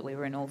band or that we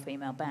were an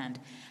all-female band.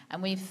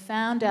 And we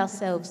found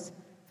ourselves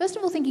First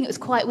of all, thinking it was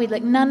quite weird.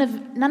 Like none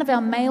of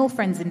our male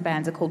friends in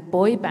bands are called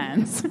boy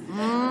bands,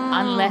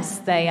 unless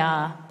they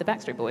are the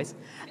Backstreet Boys.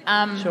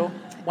 Sure,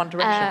 One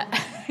Direction.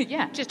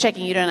 Yeah, Just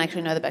checking, you don't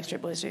actually know the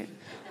Backstreet Boys, do you?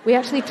 we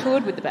actually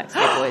toured with the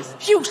Backstreet Boys.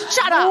 You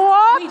shut up!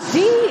 What? We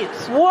did.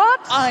 What?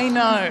 I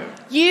know.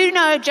 You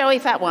know Joey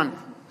Fat One.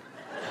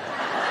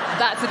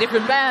 That's a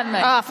different band,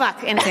 mate. Oh,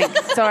 fuck, anything.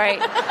 Sorry.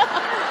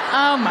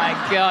 Oh my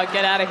God,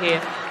 get out of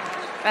here.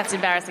 That's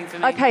embarrassing for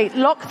me. Okay,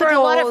 lock the For doors.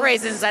 a lot of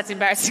reasons, that's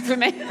embarrassing for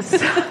me.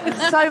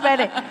 So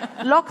many.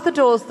 Lock the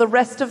doors the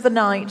rest of the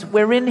night.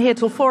 We're in here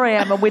till 4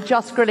 a.m. and we're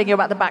just grilling you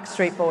about the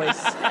Backstreet Boys.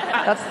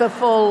 That's the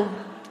full...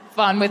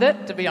 Fine with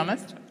it, to be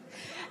honest.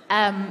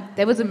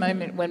 There was a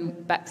moment when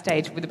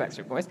backstage with the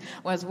Backstreet Boys,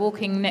 I was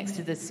walking next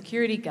to the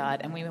security guard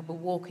and we were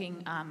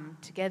walking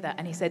together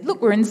and he said, "Look,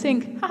 we're in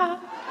sync." Oh,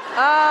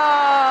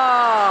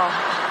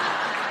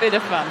 Bit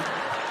of fun.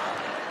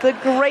 the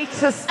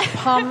greatest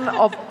pun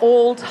of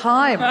all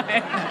time.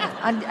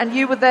 And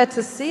you were there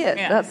to see it.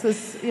 Yeah. That's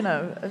this,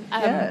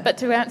 yeah. But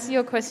to answer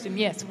your question,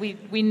 yes,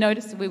 we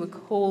noticed that we were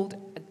called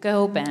a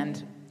girl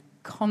band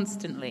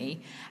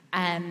constantly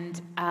and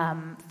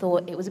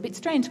thought it was a bit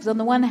strange because on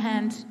the one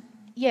hand,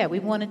 yeah, we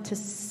wanted to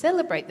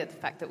celebrate the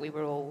fact that we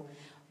were all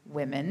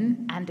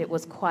women and it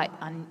was quite...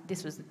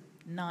 this was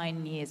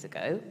 9 years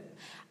ago,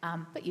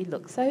 but you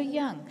look so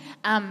young.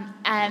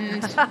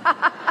 And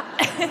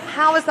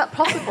How is that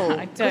possible?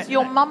 Because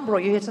your mum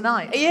brought you here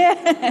tonight.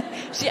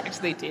 yeah, she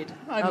actually did.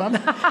 Hi, Mum.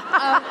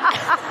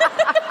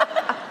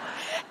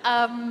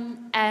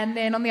 And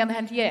then on the other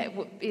hand, yeah,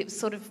 it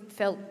sort of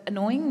felt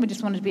annoying. We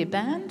just wanted to be a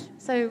band,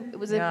 so it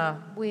was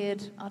a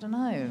weird. I don't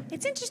know.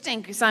 It's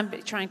interesting because I'm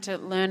trying to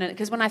learn it.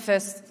 Because when I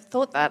first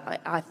thought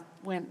that, I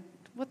went,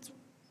 "What's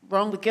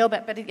wrong with girl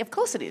band?" But of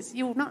course it is.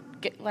 You will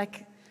not get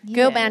like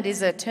girl band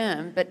is a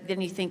term, but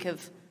then you think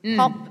of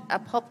a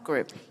pop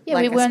group. Yeah,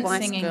 like we weren't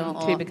Spice singing Girl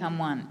to or- become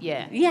one.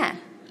 Yeah, Yeah,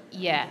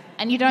 yeah.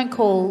 And you don't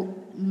call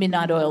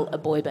Midnight Oil a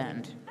boy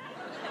band.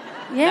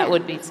 yeah. That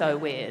would be so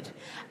weird.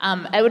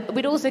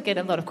 We'd also get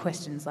a lot of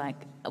questions like,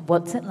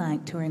 "What's it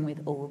like touring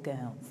with all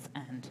girls?"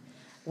 And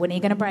 "When are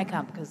you going to break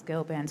up?" Because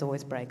girl bands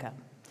always break up.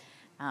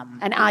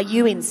 And are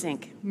you in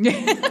sync?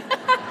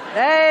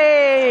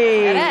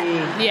 Hey!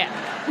 Yeah.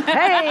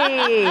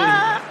 Hey!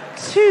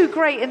 2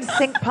 great in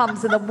sync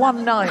puns in the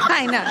one night.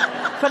 I know.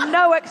 For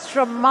no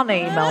extra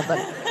money,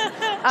 Melbourne.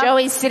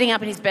 Joey's sitting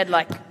up in his bed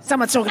like,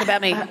 "Someone's talking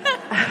about me."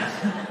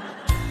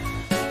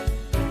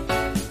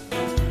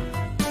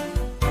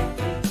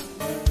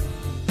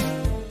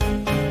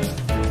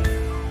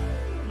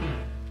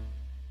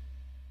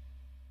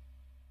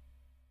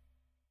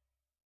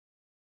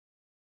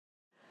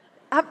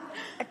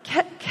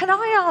 Can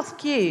I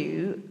ask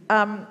you,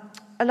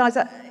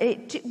 Eliza,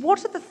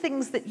 what are the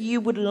things that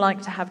you would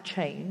like to have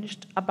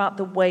changed about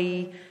the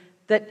way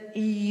that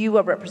you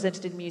are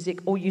represented in music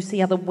or you see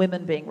other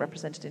women being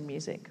represented in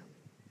music?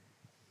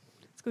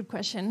 It's a good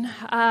question.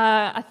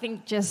 I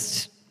think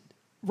just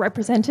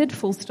represented,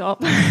 full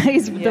stop,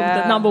 is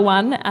the number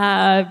one,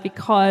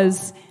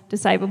 because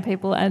disabled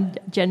people are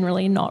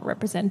generally not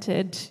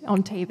represented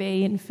on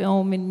TV, in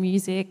film, in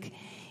music.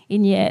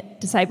 And yet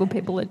disabled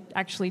people are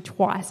actually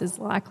twice as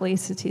likely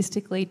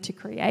statistically to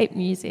create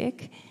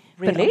music.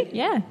 Really?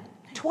 Yeah.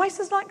 Twice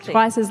as likely?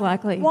 Twice as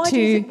likely.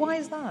 Why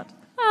is that?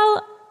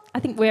 Well, I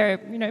think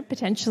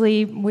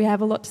potentially we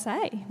have a lot to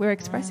say. We're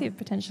expressive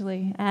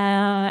potentially.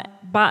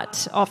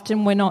 But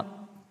often we're not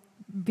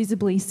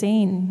visibly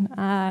seen.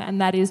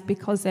 And that is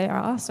because there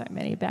are so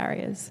many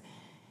barriers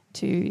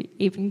to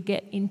even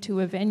get into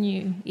a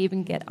venue,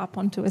 even get up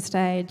onto a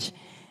stage.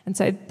 And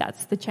so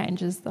that's the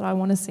changes that I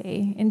want to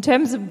see. In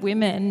terms of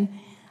women,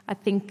 I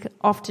think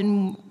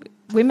often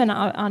women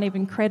aren't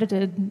even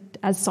credited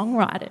as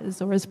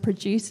songwriters or as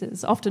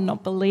producers, often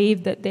not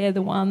believe that they're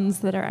the ones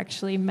that are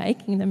actually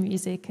making the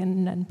music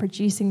and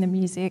producing the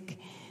music.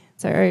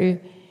 So,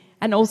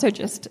 and also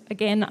just,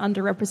 again,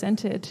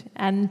 underrepresented.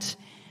 And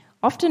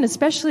often,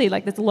 especially,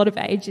 there's a lot of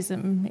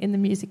ageism in the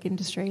music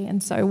industry.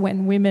 And so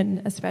when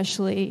women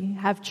especially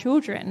have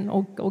children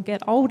or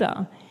get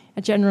older,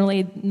 are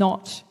generally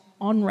not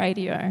on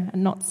radio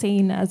and not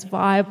seen as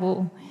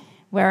viable,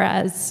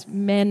 whereas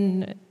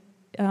men,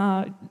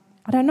 I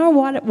don't know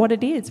what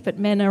it is, but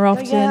men are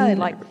often...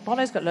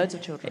 Bono's got loads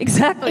of children.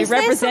 Exactly,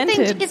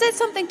 represented. Is there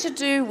something to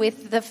do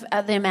with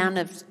the amount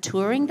of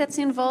touring that's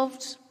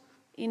involved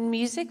in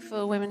music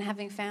for women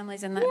having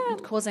families and that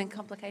causing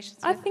complications?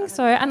 I think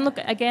so. And look,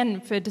 again,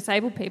 for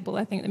disabled people,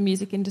 I think the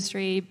music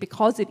industry,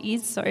 because it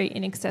is so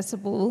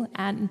inaccessible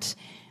and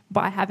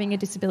by having a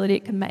disability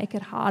it can make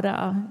it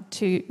harder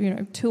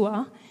to,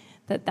 tour,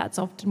 that's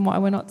often why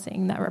we're not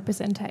seeing that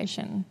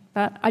representation.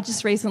 But I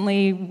just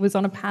recently was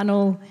on a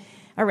panel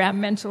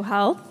around mental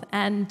health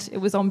and it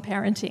was on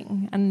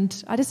parenting.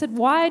 And I just said,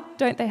 why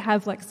don't they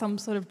have some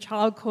sort of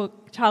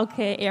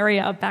childcare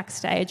area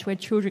backstage where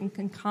children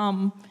can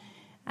come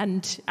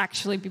and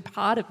actually be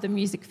part of the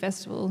music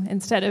festival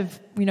instead of,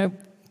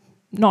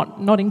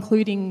 not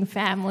including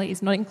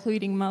families, not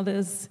including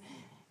mothers.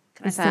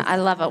 Can I say, I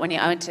love it when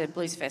I went to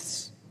Blues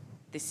Fest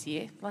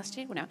last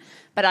year, whatever.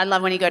 But I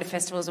love when you go to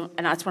festivals, and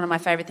it's one of my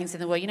favourite things in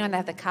the world. You know, when they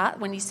have the cart,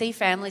 when you see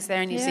families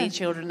there and you see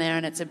children there,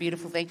 and it's a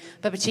beautiful thing.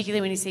 But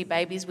particularly when you see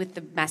babies with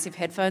the massive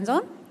headphones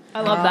on.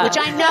 I love that. Which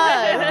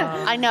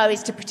I know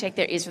is to protect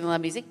their ears from the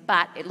loud music,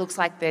 but it looks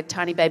like they're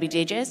tiny baby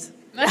DJs.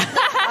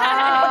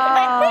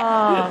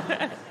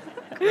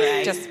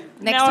 Just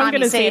next time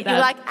you see it, you're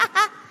like,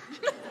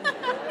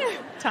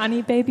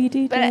 Tiny baby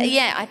DJ. But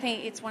I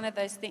think it's one of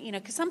those things, you know,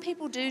 because some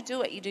people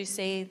do it. You do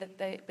see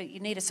that but you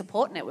need a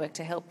support network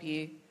to help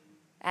you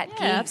at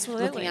gigs,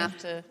 absolutely. looking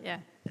after. Yeah.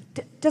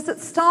 Does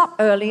it start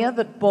earlier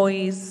that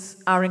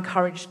boys are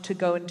encouraged to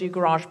go and do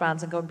garage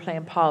bands and go and play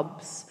in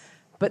pubs,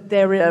 but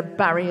there are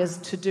barriers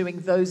to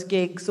doing those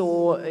gigs,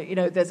 or, you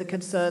know, there's a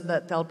concern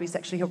that they'll be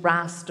sexually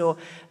harassed, or,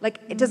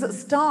 like, does it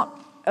start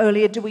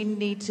earlier? Do we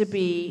need to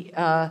be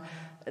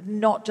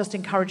not just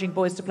encouraging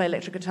boys to play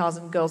electric guitars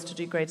and girls to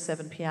do grade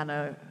 7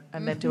 piano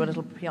and then do a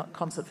little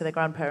concert for their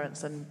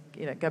grandparents and,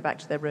 you know, go back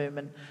to their room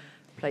and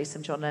play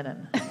some John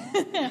Lennon?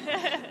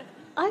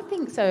 I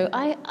think so.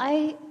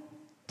 I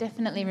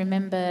definitely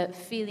remember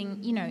feeling,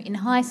 you know, in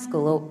high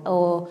school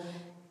or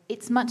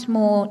it's much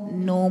more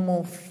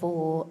normal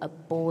for a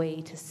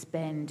boy to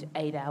spend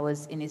 8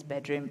 hours in his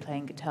bedroom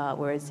playing guitar,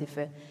 whereas if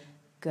a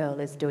girl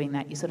is doing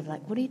that, you're sort of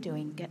like, what are you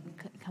doing?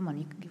 Come on,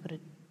 you've got to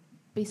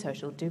be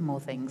social, do more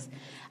things.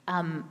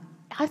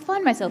 I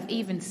find myself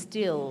even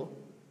still,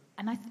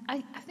 and I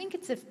think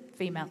it's a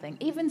female thing,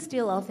 even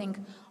still I'll think,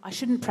 I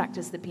shouldn't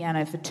practice the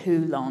piano for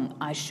too long,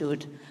 I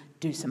should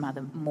do some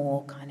other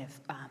more kind of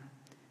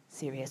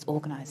serious,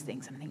 organised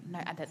things. And I think, no,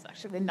 there's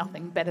actually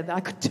nothing better that I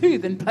could do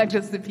than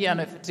practice the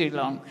piano for too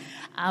long.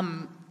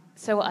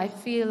 So I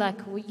feel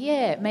like, well,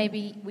 yeah,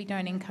 maybe we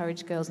don't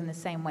encourage girls in the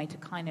same way to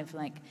kind of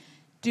like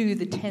do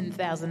the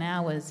 10,000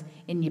 hours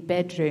in your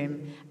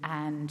bedroom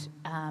and,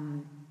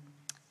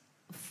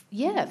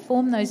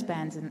 form those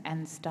bands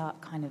and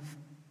start kind of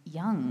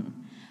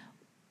young.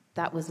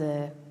 That was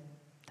a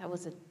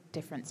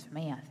difference for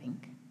me, I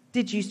think.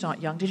 Did you start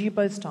young? Did you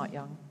both start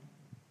young?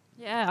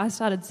 Yeah, I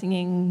started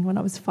singing when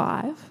I was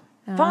 5.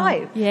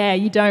 5? Yeah,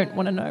 you don't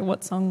want to know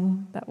what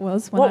song that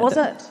was. What was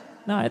it?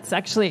 No, it's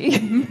actually...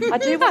 I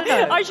do want to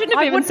know. I shouldn't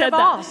have even said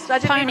that. Asked. I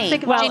didn't even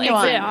think about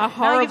Genuine. it.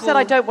 Now you've said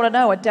I don't want to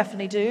know, I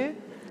definitely do.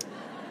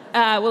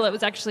 Well, it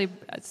was actually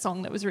a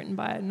song that was written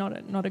by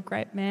not a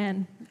great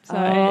man. So,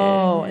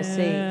 I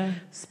see.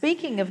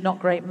 Speaking of not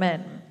great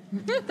men,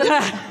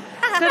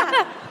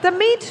 the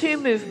Me Too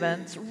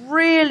movement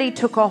really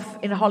took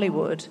off in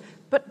Hollywood,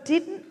 but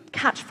didn't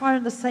catch fire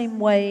in the same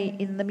way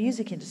in the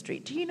music industry.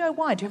 Do you know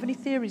why? Do you have any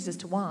theories as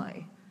to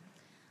why?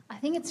 I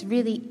think it's a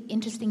really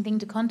interesting thing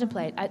to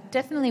contemplate.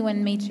 Definitely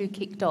when Me Too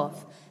kicked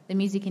off, the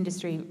music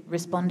industry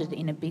responded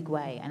in a big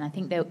way. And I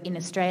think that in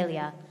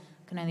Australia,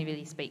 I can only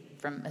really speak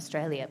from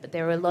Australia, but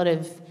there were a lot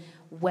of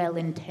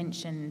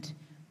well-intentioned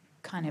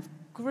kind of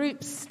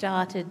groups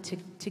started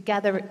to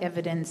gather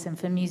evidence and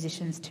for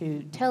musicians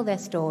to tell their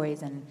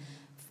stories and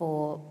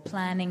for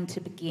planning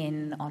to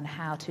begin on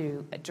how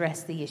to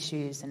address the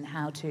issues and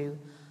how to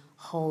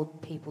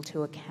hold people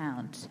to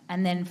account.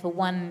 And then for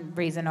one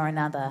reason or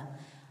another,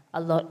 a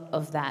lot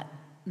of that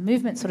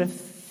movement sort of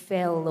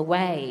fell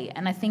away.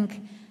 And I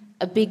think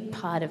a big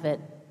part of it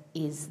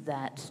is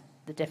that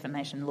the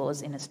defamation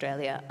laws in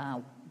Australia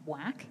are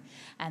whack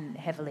and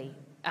heavily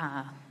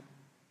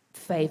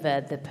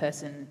favour the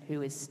person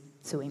who is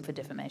suing for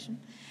defamation.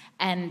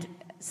 And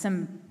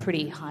some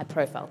pretty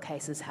high-profile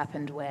cases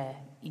happened where,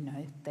 you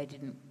know, they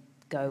didn't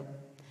go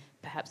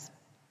perhaps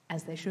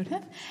as they should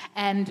have.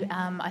 And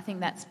I think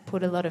that's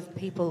put a lot of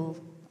people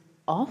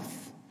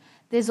off.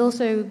 There's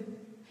also...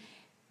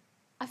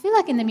 I feel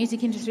like in the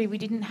music industry we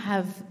didn't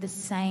have the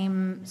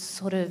same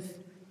sort of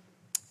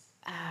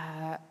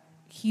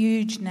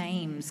huge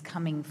names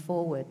coming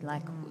forward.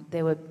 Like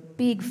there were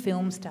big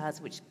film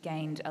stars which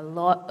gained a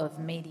lot of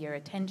media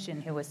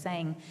attention who were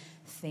saying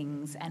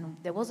things, and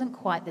there wasn't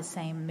quite the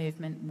same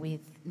movement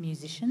with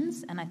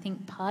musicians. And I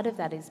think part of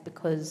that is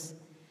because,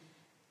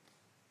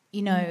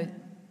 you know,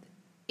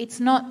 it's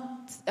not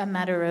a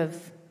matter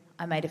of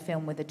I made a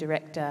film with a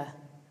director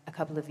a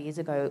couple of years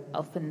ago.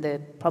 Often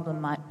the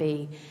problem might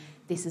be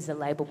this is a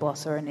label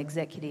boss or an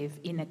executive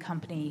in a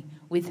company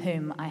with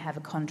whom I have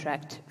a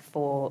contract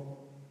for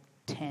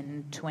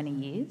 10, 20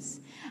 years.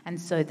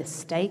 And so the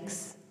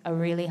stakes are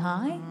really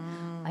high,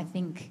 I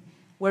think.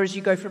 Whereas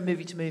you go from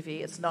movie to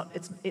movie,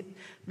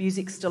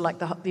 music's still like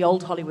the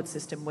old Hollywood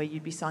system where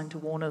you'd be signed to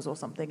Warner's or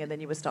something and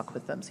then you were stuck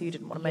with them. So you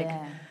didn't want to make...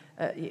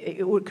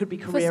 it could be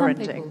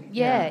career-ending.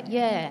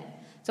 Yeah.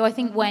 So I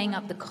think weighing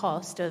up the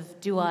cost of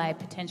do I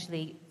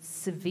potentially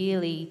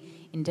severely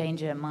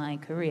endanger my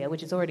career,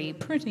 which is already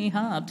pretty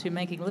hard to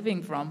make a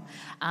living from,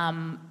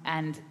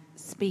 and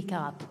speak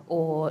up,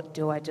 or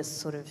do I just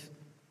sort of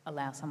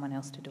allow someone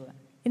else to do it?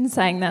 In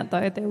saying that,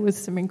 though, there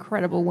was some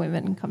incredible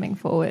women coming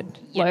forward,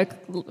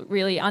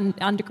 really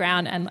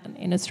underground and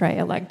in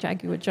Australia, like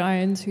Jaguar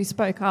Jones, who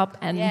spoke up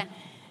and...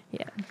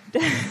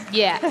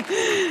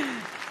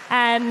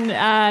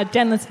 And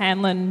Dennis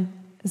Hanlon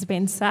has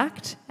been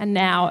sacked, and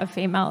now a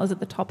female is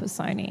at the top of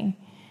Sony,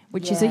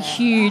 which is a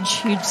huge,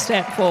 huge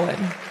step forward.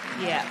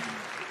 Yeah.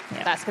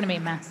 That's going to be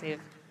massive.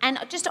 And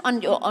just on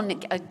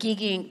a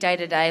gigging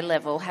day-to-day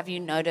level, have you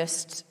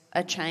noticed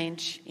a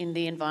change in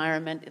the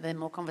environment? Are there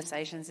more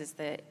conversations? Is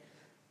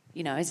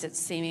it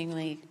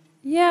seemingly...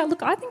 Yeah,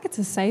 look, I think it's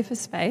a safer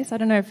space. I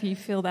don't know if you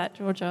feel that,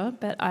 Georgia,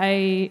 but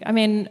I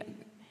mean,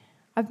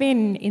 I've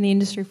been in the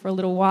industry for a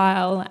little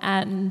while,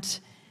 and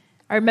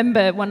I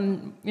remember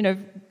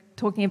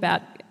talking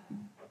about...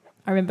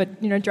 I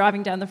remember,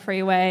 driving down the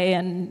freeway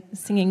and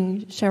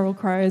singing Sheryl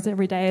Crow's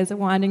Every Day is a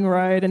Winding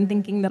Road and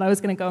thinking that I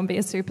was going to go and be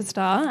a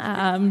superstar.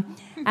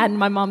 And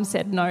my mum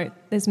said, no,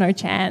 there's no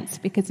chance,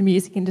 because the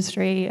music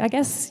industry, I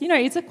guess,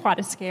 it's quite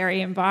a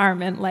scary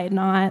environment, late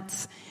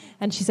nights.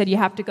 And she said, you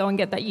have to go and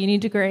get that uni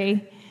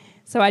degree.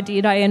 So I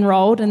did. I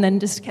enrolled and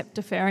then just kept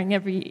deferring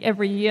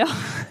every year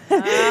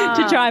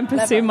to try and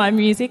pursue my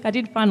music. I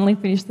did finally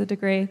finish the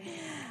degree.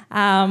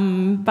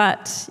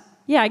 But,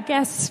 yeah, I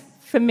guess...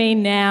 For me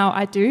now,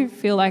 I do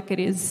feel like it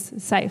is a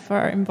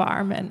safer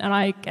environment, and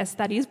I guess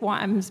that is why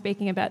I'm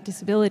speaking about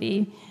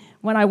disability.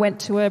 When I went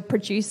to a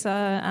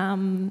producer,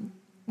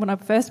 when I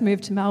first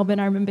moved to Melbourne,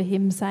 I remember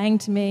him saying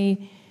to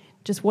me,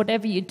 just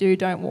whatever you do,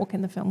 don't walk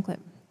in the film clip.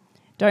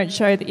 Don't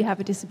show that you have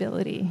a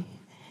disability.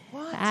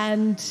 What?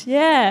 And,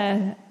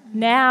 yeah,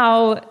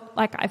 now,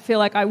 I feel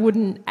like I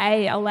wouldn't,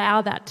 A,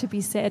 allow that to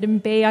be said,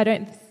 and B, I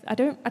don't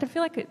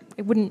feel like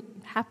it wouldn't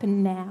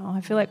happen now.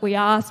 I feel like we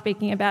are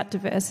speaking about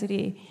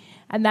diversity,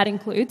 and that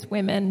includes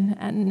women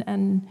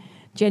and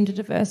gender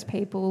diverse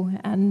people,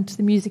 and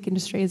the music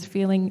industry is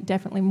feeling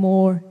definitely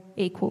more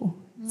equal,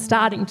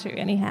 starting to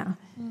anyhow.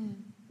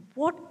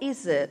 What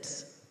is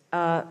it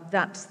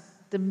that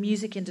the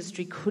music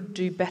industry could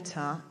do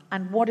better,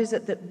 and what is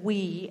it that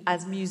we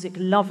as music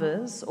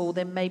lovers, or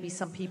there may be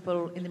some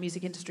people in the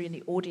music industry in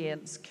the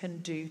audience, can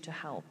do to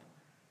help?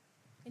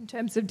 In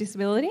terms of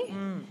disability?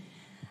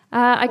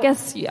 I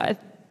guess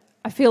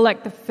I feel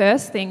like the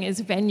first thing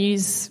is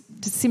venues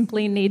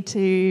simply need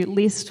to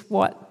list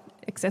what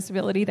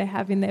accessibility they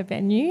have in their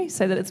venue,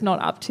 so that it's not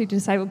up to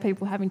disabled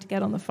people having to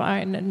get on the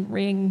phone and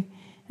ring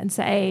and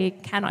say,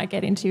 can I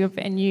get into your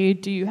venue?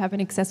 Do you have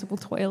an accessible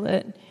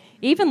toilet?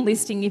 Even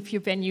listing if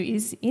your venue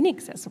is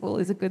inaccessible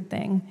is a good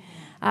thing.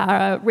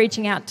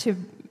 Reaching out to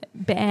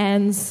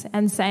bands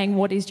and saying,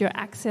 what is your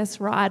access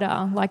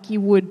rider, like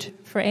you would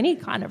for any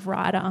kind of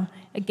rider.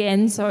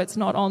 Again, so it's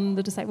not on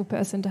the disabled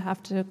person to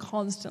have to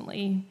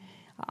constantly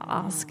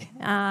ask.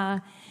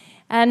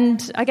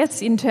 And I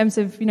guess in terms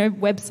of,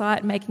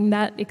 website, making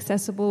that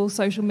accessible,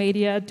 social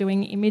media,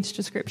 doing image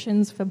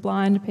descriptions for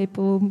blind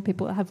people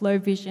that have low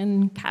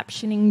vision,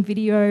 captioning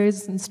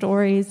videos and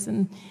stories,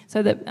 and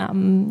so that,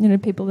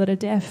 people that are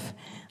deaf,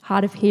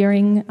 hard of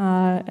hearing,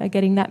 are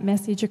getting that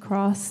message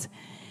across.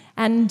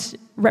 And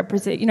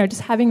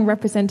just having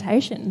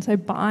representation. So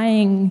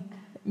buying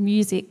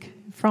music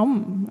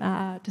from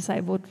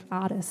disabled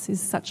artists is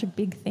such a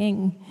big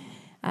thing.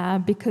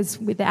 Because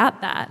without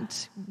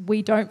that,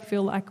 we don't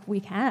feel like we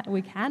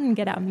can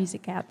get our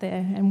music out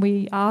there, and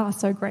we are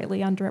so greatly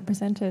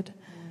underrepresented.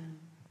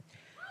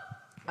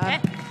 Can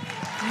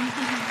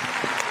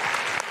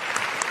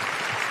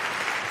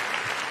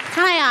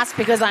I ask,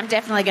 because I'm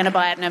definitely going to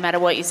buy it no matter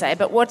what you say,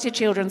 but what's your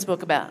children's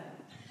book about?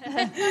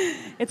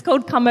 It's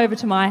called Come Over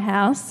to My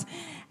House,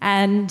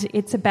 and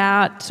it's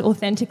about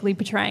authentically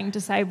portraying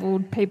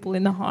disabled people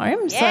in the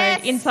home.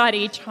 Yes! So inside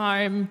each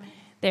home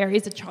there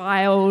is a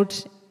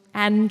child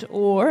and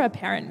or a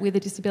parent with a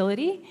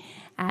disability,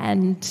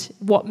 and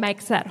what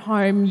makes that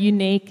home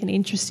unique and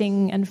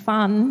interesting and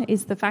fun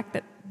is the fact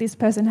that this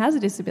person has a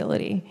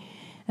disability.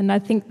 And I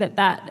think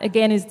that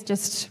again is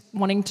just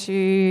wanting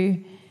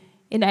to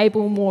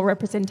enable more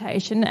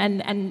representation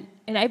and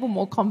enable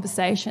more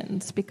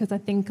conversations, because I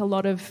think a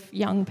lot of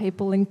young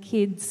people and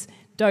kids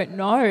don't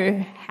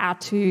know how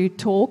to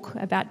talk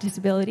about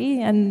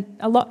disability, and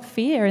a lot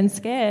fear and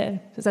scare,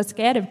 because they're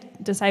scared of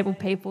disabled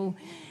people.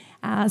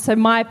 So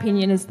my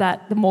opinion is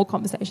that the more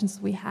conversations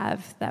we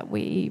have, that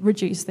we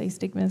reduce these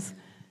stigmas.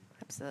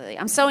 Absolutely.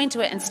 I'm so into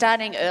it, and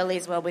starting early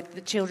as well with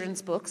the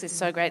children's books is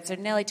so great. So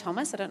Nellie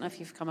Thomas, I don't know if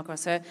you've come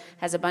across her,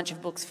 has a bunch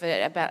of books for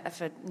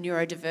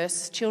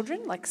neurodiverse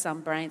children, like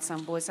some brains,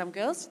 some boys, some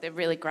girls. They're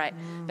really great.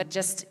 But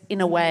just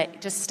in a way,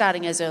 just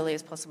starting as early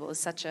as possible is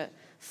such a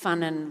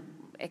fun and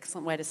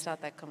excellent way to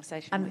start that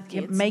conversation with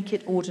kids. Make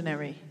it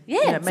ordinary.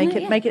 Yeah,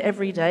 make it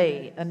every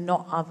day and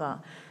not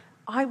other.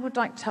 I would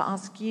like to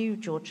ask you,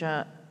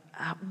 Georgia,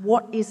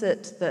 what is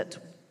it that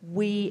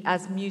we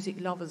as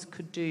music lovers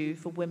could do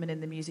for women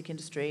in the music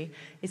industry?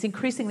 It's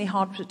increasingly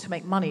hard to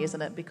make money,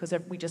 isn't it? Because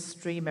we just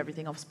stream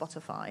everything off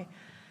Spotify.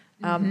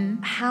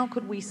 How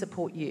could we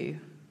support you?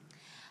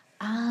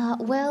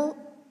 Well,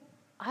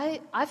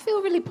 I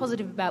feel really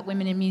positive about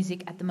women in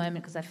music at the moment,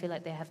 because I feel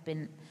like there have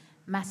been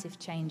massive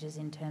changes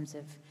in terms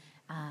of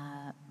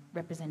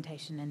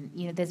representation,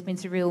 and there's been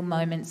some real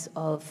moments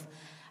of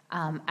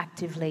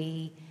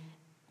actively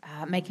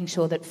making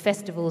sure that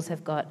festivals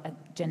have got a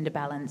gender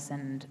balance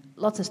and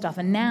lots of stuff.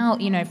 And now,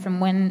 from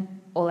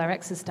when All Our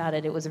Exes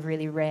started, it was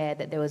really rare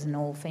that there was an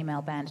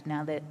all-female band.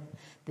 Now that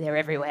they're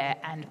everywhere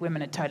and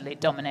women are totally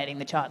dominating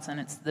the charts and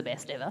it's the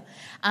best ever.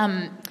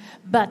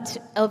 But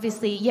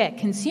obviously,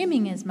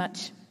 consuming as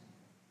much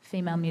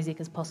female music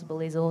as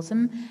possible is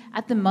awesome.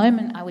 At the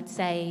moment, I would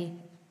say,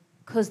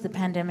 because the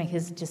pandemic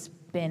has just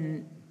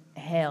been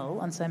hell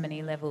on so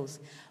many levels,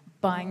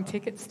 buying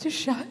tickets to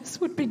shows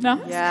would be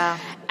nice. Yeah.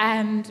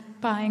 And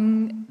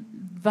buying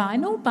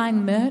vinyl,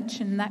 buying merch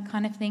and that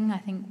kind of thing, I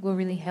think will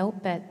really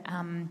help. But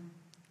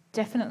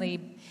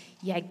definitely,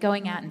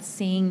 going out and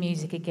seeing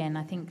music again,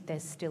 I think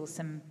there's still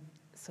some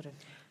sort of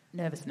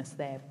nervousness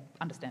there,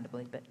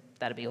 understandably, but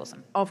that'd be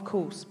awesome. Of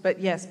course, but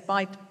yes,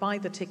 buy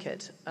the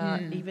ticket,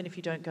 even if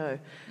you don't go.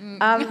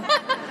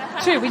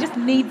 True, we just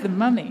need the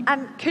money.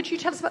 And could you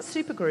tell us about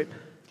Supergroup?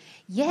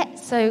 Yeah,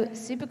 so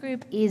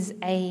Supergroup is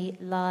a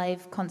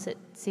live concert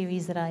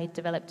series that I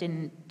developed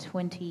in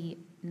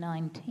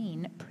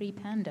 2019,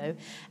 pre-Pando,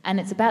 and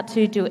it's about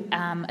to do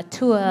a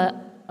tour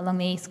along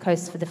the East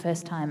Coast for the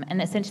first time.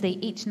 And essentially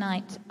each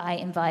night I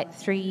invite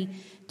 3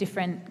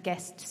 different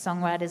guest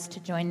songwriters to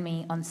join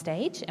me on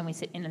stage, and we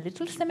sit in a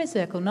little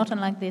semicircle, not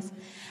unlike this,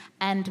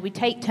 and we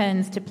take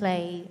turns to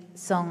play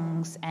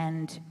songs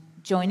and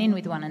join in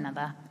with one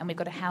another. And we've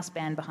got a house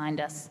band behind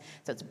us,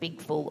 so it's a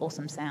big, full,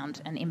 awesome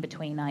sound. And in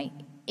between I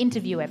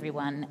interview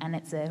everyone, and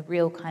it's a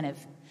real kind of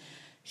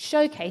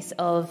showcase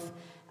of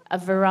a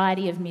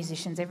variety of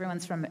musicians.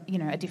 Everyone's from,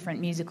 a different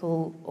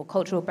musical or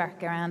cultural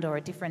background or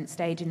a different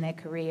stage in their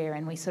career,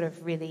 and we sort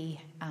of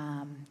really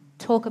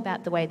talk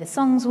about the way the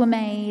songs were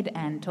made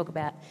and talk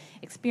about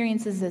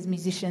experiences as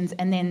musicians,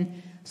 and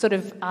then sort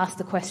of ask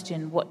the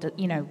question, what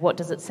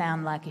does it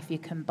sound like if you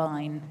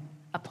combine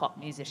a pop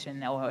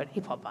musician or a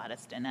hip-hop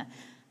artist and a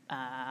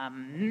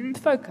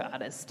folk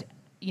artist?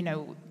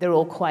 They're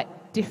all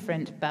quite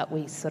different, but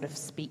we sort of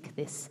speak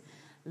this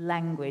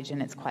language,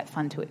 and it's quite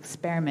fun to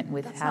experiment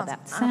with how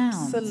that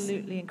sounds.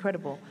 Absolutely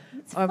incredible.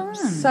 It's I'm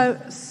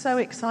fun. so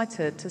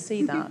excited to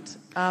see that.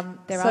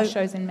 There are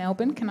shows in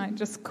Melbourne. Can I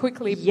just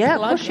quickly Yeah,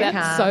 plug push it.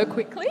 that so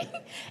quickly?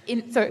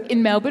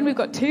 In Melbourne, we've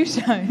got 2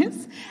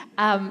 shows.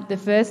 The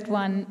first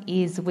one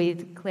is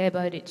with Claire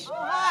Bowditch.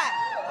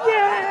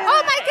 Yeah.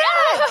 Oh my God!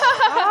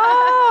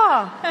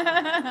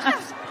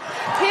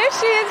 Here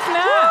she is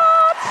now.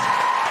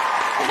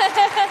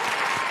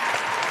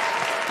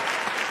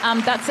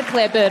 That's a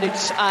Claire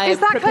Bowditch I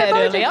prepared Claire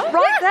Bowditch? earlier.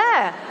 Right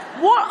there.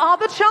 What are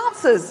the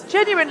chances?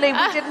 Genuinely,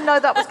 we didn't know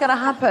that was going to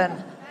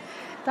happen.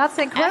 That's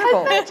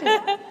incredible.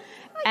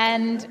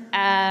 And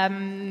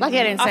Like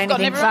I didn't say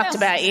anything fucked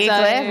about you,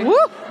 Claire. Woo!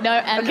 No,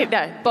 and Okay,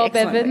 no. Bob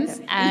Excellent.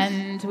 Evans,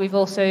 and we've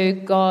also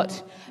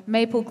got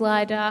Maple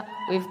Glider,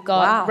 we've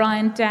got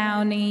Ryan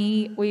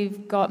Downey,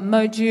 we've got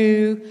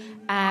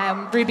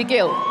Moju, Ruby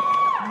Gill.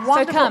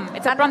 Wonderful. So come,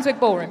 it's at Brunswick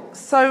Ballroom.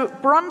 So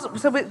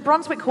with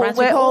Brunswick Hall, Brunswick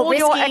where Hall, all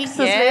your whiskey, exes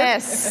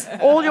yes.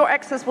 live. All your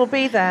exes will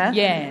be there.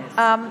 Yes.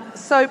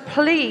 So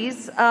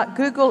please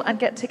Google and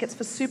get tickets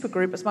for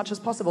Supergroup as much as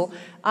possible.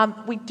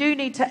 We do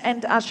need to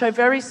end our show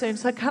very soon.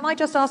 So can I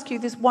just ask you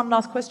this one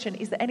last question?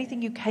 Is there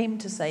anything you came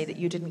to say that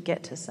you didn't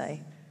get to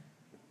say?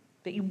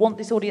 That you want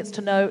this audience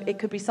to know? It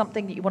could be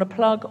something that you want to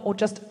plug, or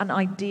just an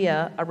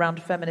idea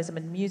around feminism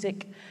and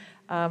music.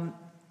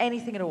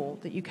 Anything at all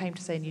that you came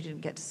to say and you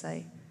didn't get to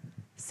say.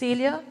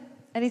 Celia,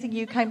 anything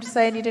you came to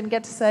say and you didn't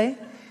get to say?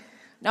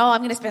 No,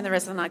 I'm going to spend the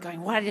rest of the night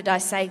going, why did I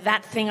say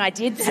that thing I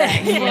did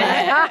say?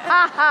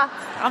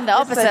 I'm the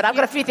opposite. I've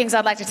got a few things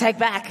I'd like to take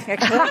back,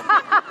 actually.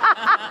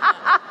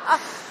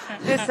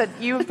 Listen,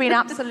 you've been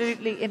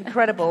absolutely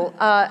incredible.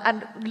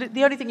 And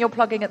the only thing you're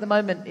plugging at the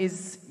moment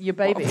is your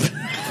baby. So,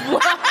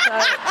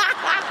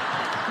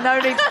 no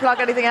need to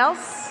plug anything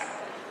else.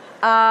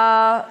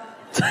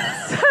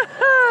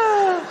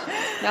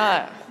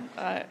 No.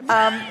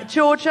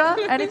 Georgia,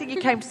 anything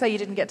you came to say you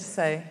didn't get to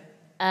say?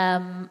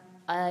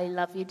 I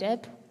love you,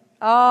 Deb.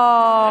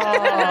 Oh.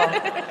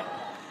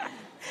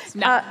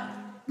 No.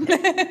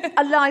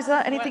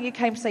 Eliza, anything you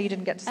came to say you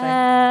didn't get to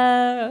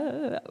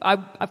say?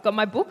 I've got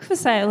my book for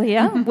sale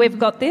here. We've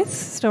got this,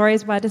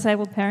 Stories by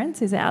Disabled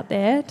Parents, is out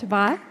there to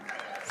buy.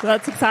 So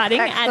that's exciting.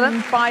 Excellent,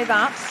 And buy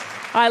that.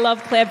 I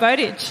love Claire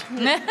Bowditch.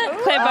 Claire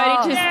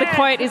Bowditch, the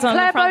quote is on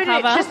Claire the front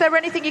Bowditch, cover. is there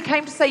anything you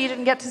came to say you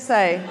didn't get to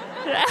say?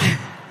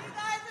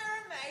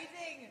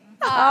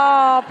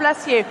 Oh,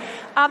 bless you.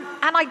 And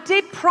I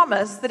did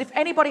promise that if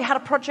anybody had a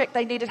project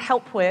they needed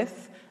help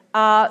with,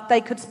 they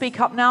could speak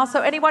up now.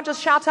 So anyone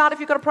just shout out if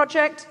you've got a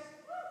project?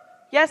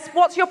 Yes?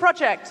 What's your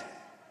project?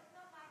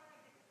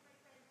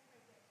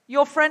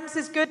 Your friends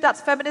is good.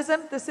 That's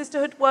feminism, the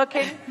sisterhood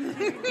working.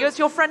 Is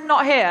your friend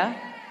not here?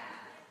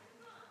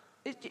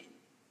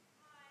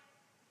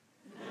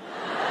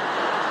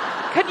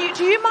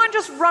 Do you mind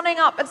just running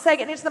up and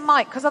saying it into the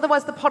mic? Because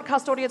otherwise the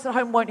podcast audience at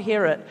home won't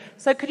hear it.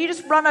 So could you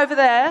just run over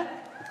there,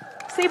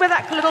 see where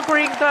that little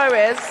green glow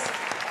is,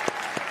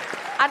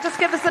 and just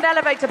give us an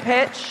elevator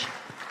pitch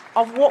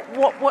of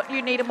what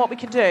you need and what we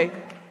can do?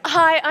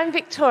 Hi, I'm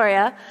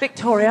Victoria.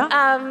 Victoria.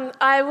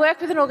 I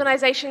work with an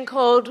organisation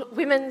called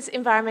Women's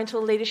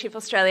Environmental Leadership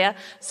Australia.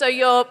 So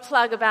your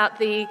plug about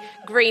the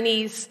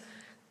Greenies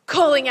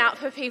calling out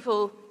for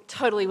people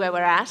totally where we're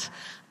at.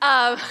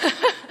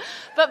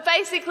 But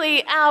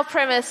basically, our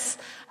premise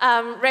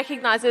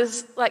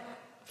recognises, like,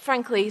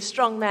 frankly,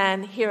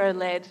 strongman,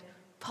 hero-led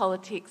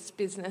politics,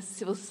 business,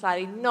 civil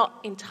society not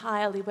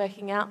entirely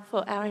working out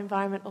for our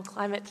environment or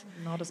climate.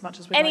 Not as much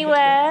as we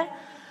anywhere.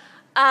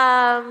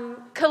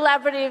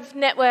 Collaborative,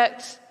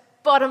 networked,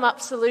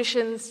 bottom-up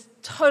solutions,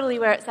 totally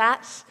where it's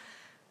at,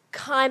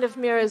 kind of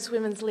mirrors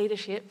women's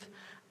leadership.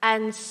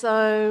 And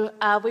so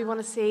we want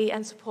to see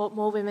and support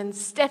more women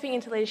stepping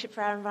into leadership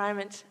for our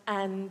environment,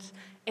 and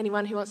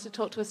anyone who wants to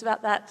talk to us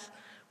about that,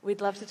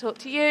 we'd love to talk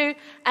to you,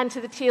 and to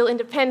the Teal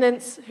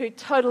Independents who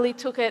totally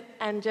took it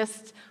and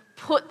just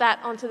put that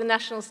onto the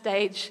national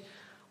stage.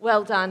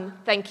 Well done.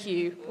 Thank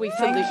you. We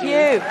salute you. Thank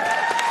you.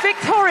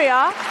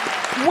 Victoria,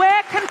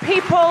 where can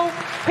people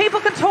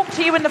can talk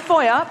to you in the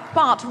foyer,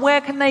 but where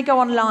can they go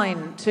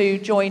online to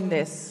join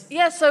this?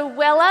 Yeah, so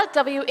Wella,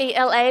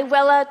 W-E-L-A,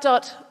 wella.org.au.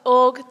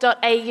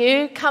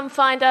 Come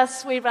find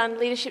us. We run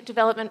leadership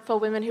development for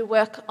women who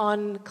work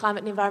on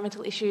climate and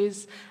environmental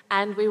issues,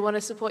 and we want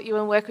to support you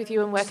and work with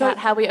you and work out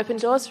how we open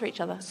doors for each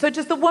other. So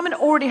does the woman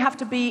already have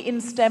to be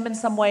in STEM in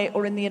some way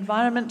or in the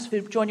environment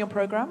to join your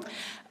programme?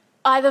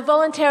 Either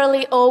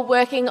voluntarily or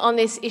working on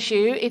this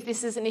issue, if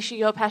this is an issue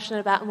you're passionate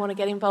about and want to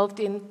get involved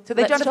in. So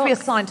they don't have to be a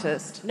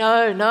scientist?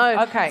 No.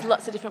 Okay. There's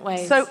lots of different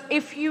ways. So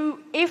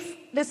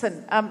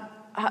listen,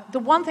 the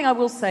one thing I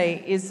will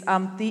say is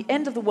the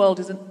end of the world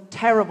isn't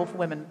terrible for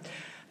women.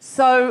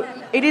 So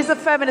it is a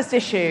feminist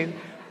issue.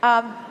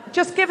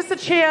 Just give us a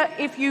cheer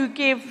if you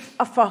give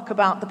a fuck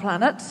about the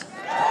planet.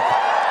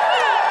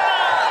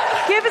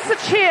 Give us a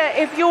cheer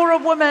if you're a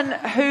woman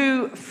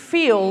who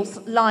feels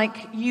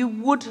like you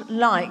would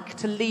like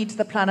to lead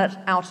the planet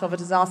out of a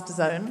disaster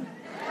zone.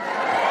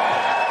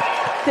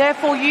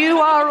 Therefore, you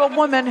are a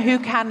woman who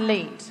can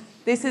lead.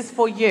 This is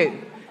for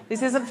you.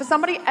 This isn't for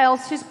somebody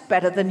else who's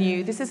better than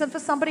you. This isn't for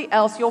somebody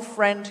else, your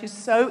friend, who's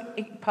so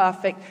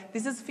perfect.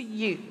 This is for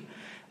you.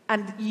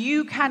 And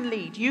you can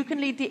lead. You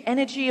can lead the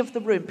energy of the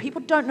room.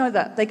 People don't know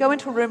that. They go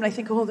into a room and they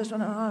think, no,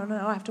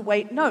 I have to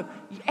wait. No,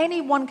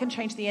 anyone can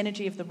change the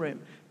energy of the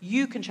room.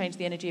 You can change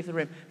the energy of the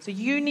room. So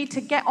you need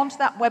to get onto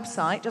that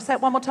website. Just say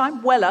it one more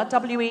time. Wella,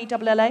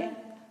 W-E-L-L-A.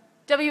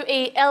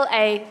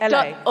 WELA.org.au.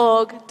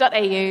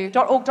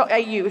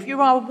 If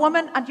you are a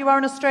woman and you are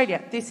in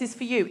Australia, this is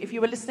for you. If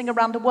you are listening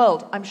around the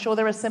world, I'm sure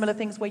there are similar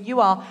things where you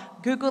are.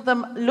 Google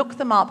them, look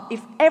them up.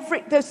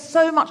 There's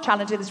so much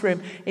challenge in this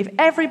room. If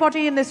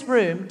everybody in this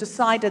room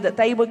decided that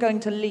they were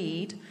going to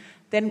lead,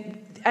 then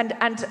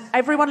and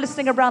everyone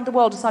listening around the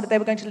world decided they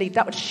were going to lead,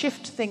 that would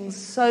shift things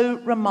so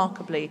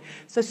remarkably.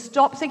 So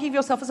stop thinking of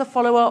yourself as a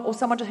follower or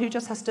someone who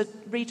just has to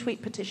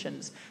retweet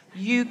petitions.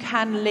 You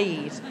can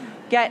lead.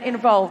 Get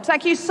involved.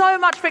 Thank you so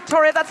much,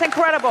 Victoria. That's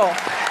incredible.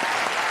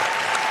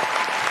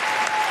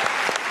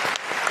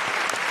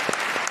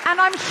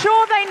 And I'm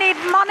sure they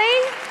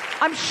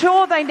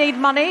need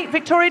money.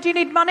 Victoria, do you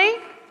need money?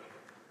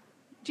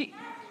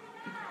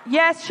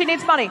 Yes, she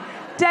needs money.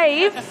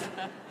 Dave,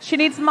 she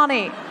needs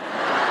money.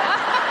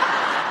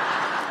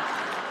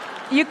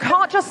 You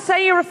can't just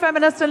say you're a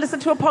feminist and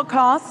listen to a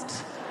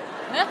podcast.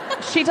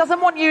 She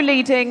doesn't want you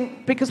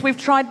leading because we've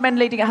tried men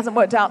leading, it hasn't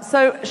worked out.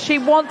 So she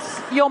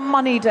wants your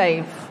money,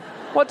 Dave.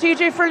 What do you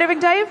do for a living,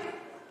 Dave?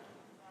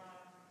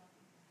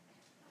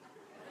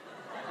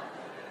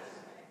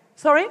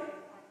 Sorry?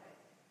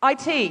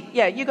 IT.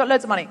 Yeah, you got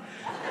loads of money.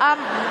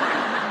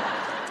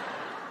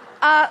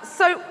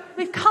 So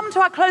we've come to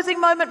our closing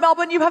moment,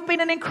 Melbourne. You have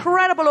been an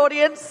incredible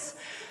audience.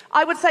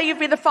 I would say you've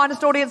been the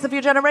finest audience of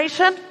your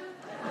generation.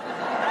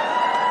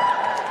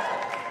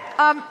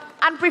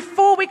 And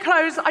before we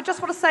close, I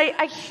just want to say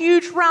a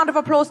huge round of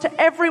applause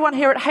to everyone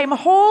here at Hamer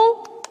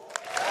Hall.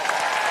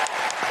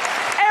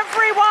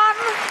 Everyone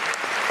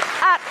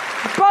at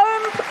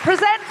Bohm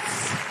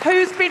Presents,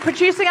 who's been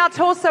producing our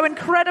tour so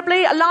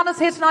incredibly. Alana's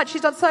here tonight.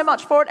 She's done so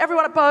much for it.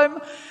 Everyone at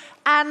Bohm.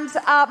 And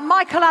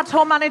Michael, our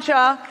tour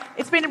manager.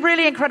 It's been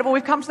really incredible.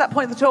 We've come to that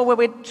point of the tour where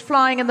we're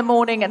flying in the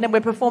morning and then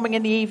we're performing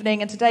in the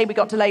evening. And today we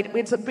got delayed.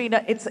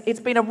 It's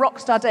been a rock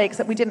star day,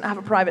 except we didn't have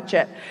a private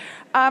jet.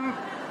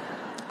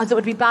 As it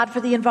would be bad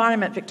for the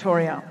environment,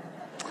 Victoria.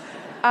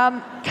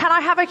 Can I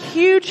have a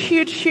huge,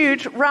 huge,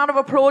 huge round of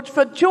applause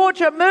for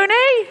Georgia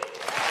Mooney,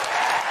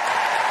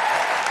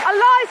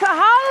 Eliza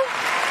Hull,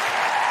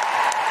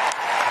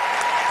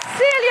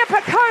 Celia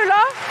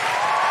Pacquola,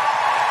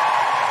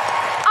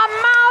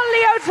 Amal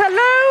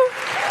Leota-Lou,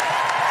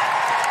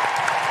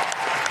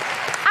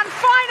 and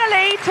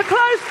finally, to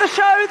close the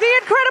show, the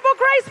incredible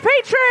Grace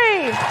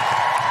Petrie.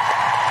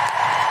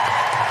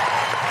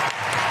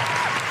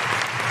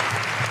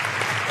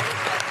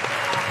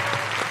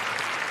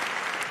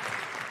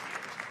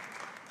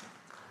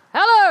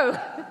 Hello!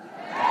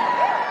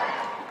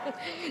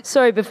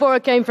 Sorry, before I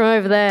came from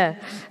over there,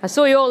 I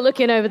saw you all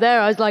looking over there.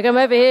 I was like, I'm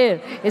over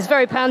here. It's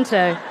very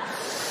panto.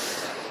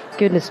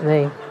 Goodness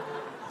me.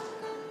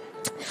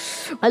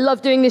 I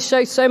love doing this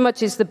show so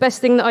much. It's the best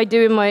thing that I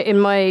do in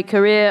my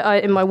career,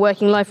 in my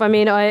working life. I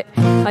mean,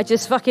 I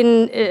just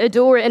fucking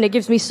adore it, and it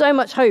gives me so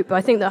much hope.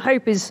 I think that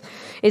hope is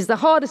the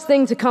hardest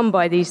thing to come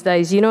by these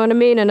days, you know what I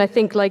mean? And I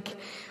think, like,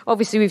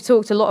 obviously we've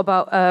talked a lot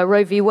about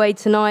Roe v. Wade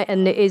tonight,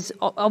 and it is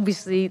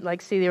obviously,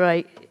 like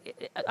Celia,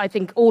 I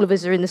think all of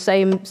us are in the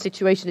same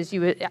situation as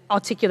you were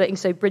articulating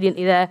so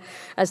brilliantly there,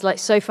 as like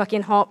so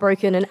fucking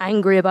heartbroken and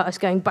angry about us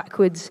going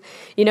backwards,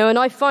 you know. And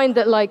I find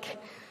that, like,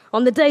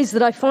 on the days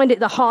that I find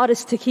it the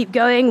hardest to keep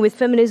going with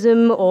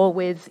feminism or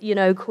with, you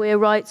know, queer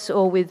rights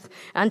or with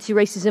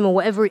anti-racism or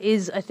whatever it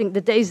is, I think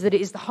the days that it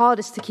is the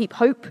hardest to keep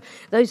hope,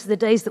 those are the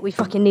days that we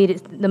fucking need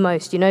it the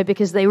most, you know,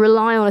 because they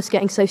rely on us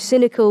getting so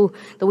cynical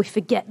that we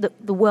forget that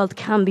the world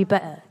can be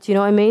better. Do you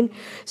know what I mean?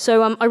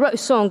 So I wrote a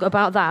song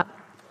about that.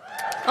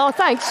 Oh,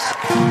 thanks.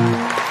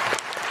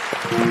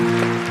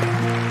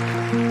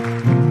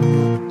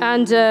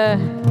 And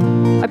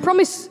I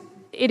promise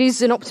it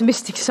is an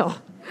optimistic song.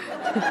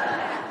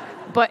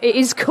 But it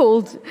is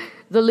called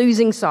The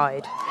Losing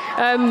Side.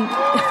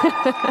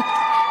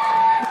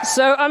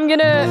 So I'm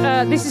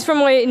gonna, this is from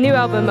my new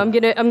album, I'm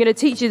gonna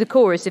teach you the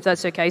chorus, if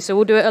that's okay. So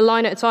we'll do it a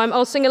line at a time.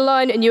 I'll sing a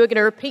line and you are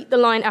gonna repeat the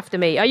line after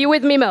me. Are you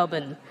with me,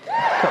 Melbourne?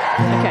 Cool.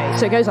 Okay,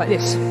 so it goes like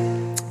this.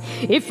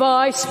 If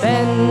I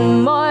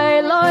spend my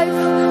life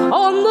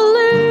on the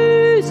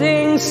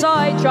losing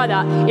side, try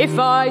that. If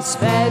I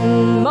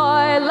spend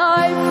my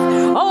life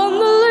on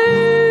the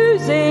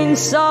losing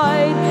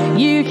side,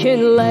 you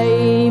can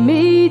lay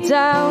me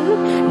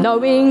down,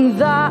 knowing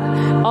that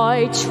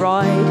I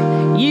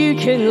tried. You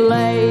can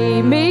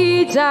lay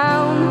me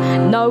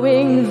down,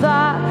 knowing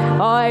that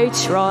I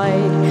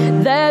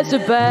tried. There's a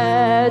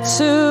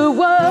better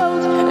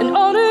world, and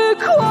on a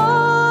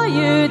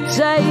quiet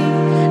day,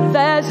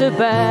 there's a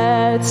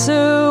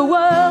better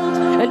world,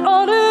 and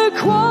on a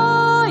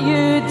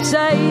quiet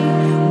day,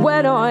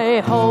 when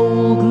I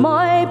hold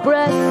my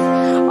breath,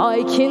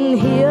 I can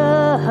hear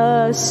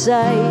her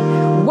say.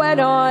 When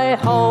I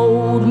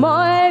hold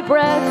my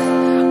breath,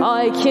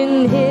 I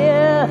can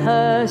hear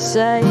her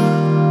say.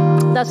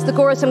 That's the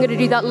chorus. I'm going to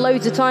do that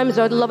loads of times,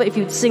 so I'd love it if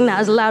you would sing that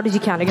as loud as you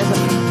can. It goes like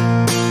this.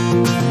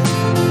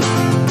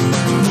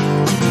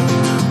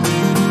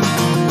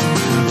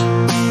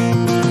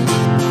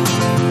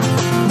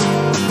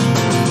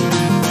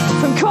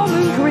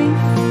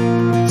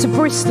 To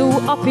Bristol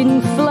up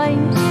in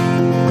flames,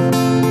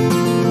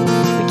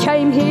 we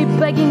came here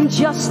begging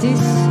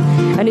justice,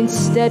 and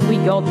instead we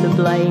got the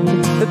blame.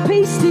 But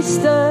peace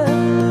disturbed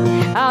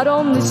out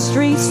on the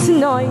streets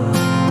tonight,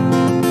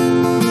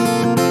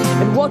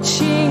 and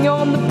watching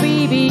on the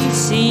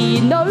BBC,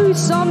 you know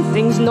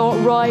something's not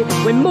right.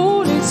 When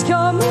mourners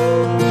come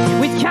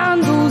with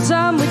candles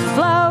and with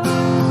flowers,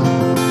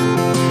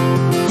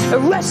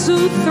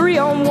 wrestled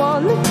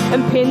 3-on-1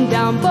 and pinned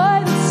down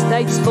by the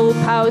state's full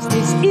powers.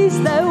 This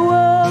is their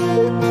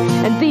world,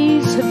 and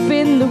these have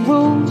been the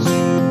rules.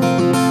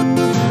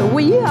 But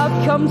we have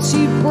come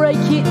to break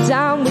it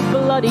down with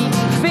bloody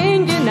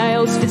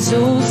fingernails for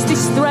tools.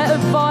 This threat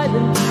of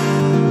violence,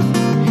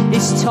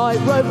 this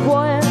tightrope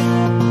wire,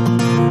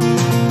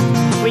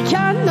 we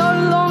can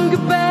no longer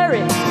bear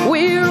it.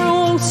 We're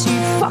all too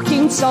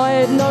fucking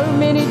tired. No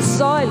minute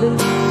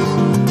silence,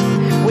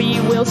 we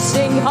will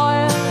sing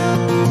higher.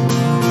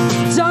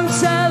 Don't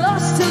tell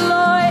us to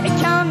light a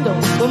candle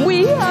when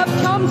we have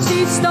come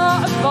to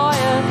start a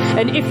fire.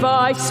 And if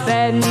I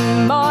spend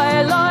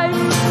my life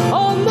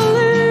on the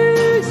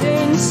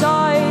losing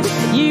side,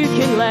 you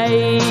can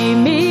lay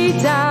me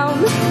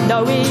down,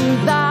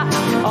 knowing that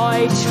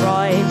I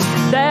tried.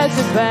 There's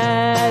a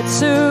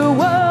better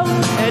world,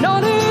 and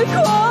on a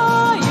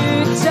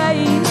quiet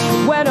day,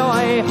 when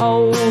I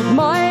hold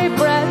my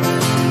breath,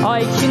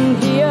 I can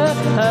hear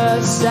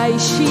her say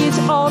she's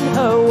on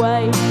her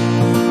way.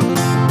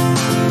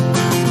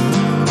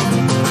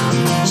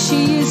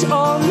 She's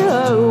on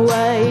her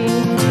way.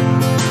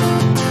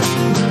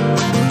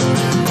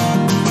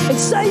 And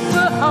safe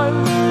at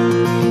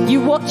home,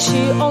 you watch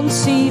it on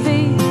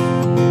TV.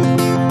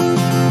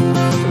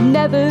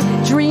 Never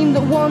dream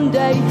that one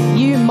day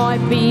you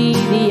might be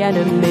the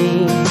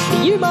enemy.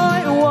 You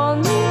might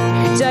one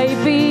day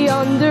be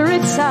under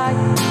attack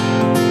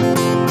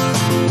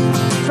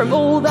from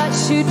all that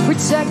should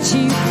protect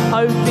you,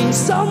 hoping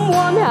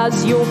someone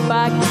has your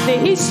back. The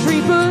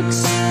history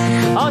books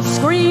are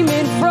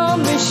screaming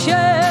from the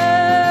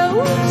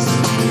shelves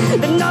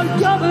that no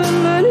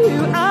government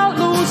who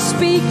outlaws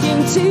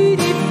speaking to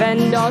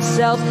defend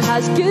ourselves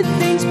has good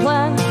things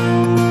planned.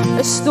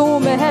 A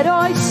storm ahead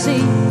I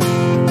see,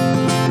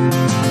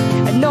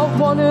 and not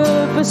one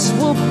of us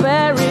will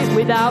bear it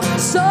without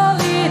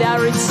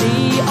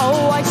solidarity.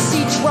 Oh, I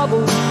see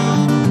trouble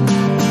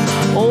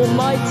all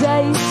my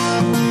days.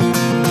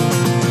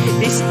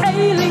 This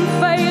ailing,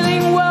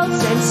 failing world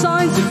sends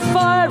signs of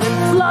fire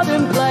and flood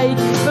and plague.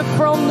 But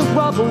from the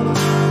rubble,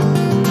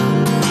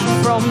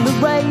 from the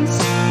rays,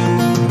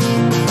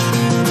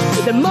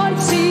 the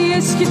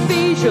mightiest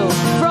cathedral,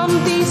 from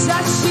these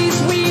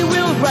ashes we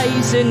will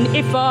raise. And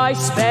if I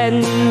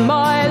spend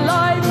my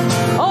life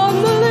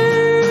on the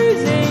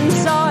losing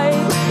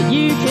side,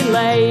 you can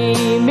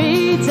lay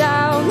me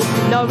down,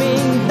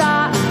 knowing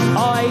that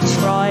I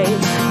tried.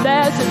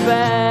 There's a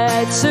bear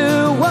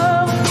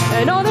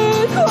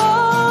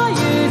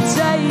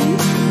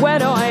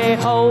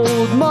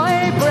hold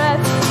my breath,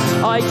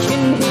 I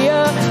can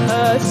hear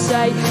her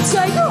say,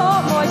 take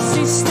heart, my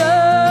sister.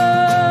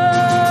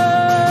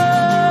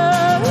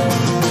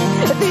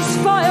 This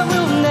fire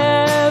will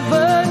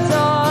never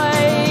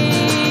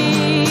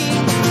die.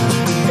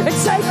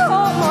 Take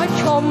heart, my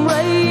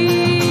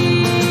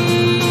comrades,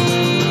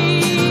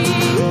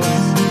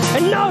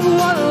 and no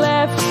one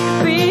left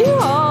behind.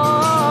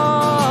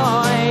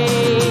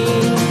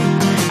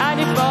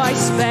 And if I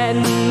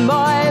spend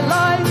my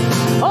life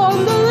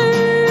on the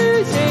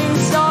losing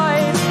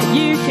side,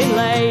 you can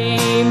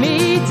lay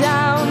me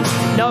down,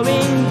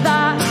 knowing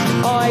that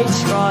I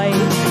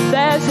tried.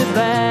 There's a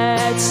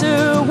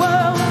better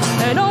world,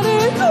 and on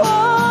a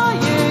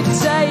quiet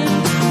day,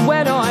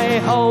 when I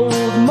hold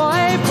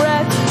my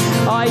breath,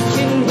 I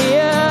can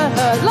hear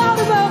her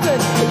louder,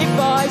 Melbourne. If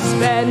I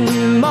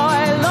spend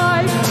my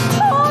life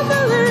on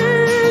the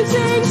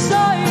losing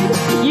side,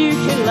 you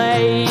can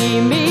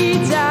lay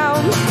me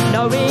down,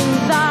 knowing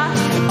that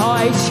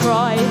I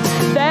tried.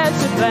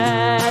 There's a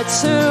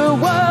better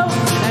world,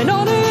 and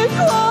on a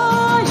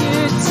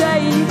quiet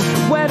day,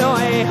 when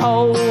I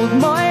hold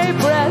my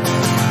breath,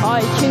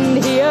 I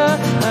can hear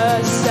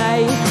her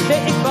say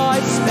that if I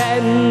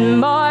spend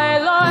my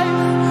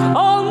life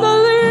on the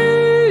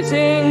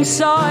losing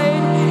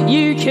side,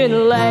 you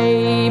can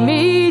lay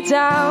me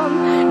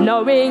down,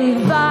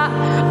 knowing that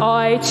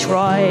I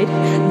tried.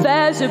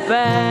 There's a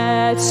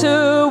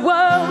better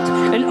world,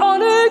 and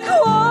on a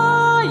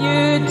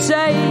quiet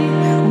day,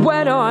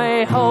 when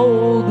I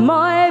hold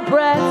my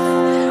breath,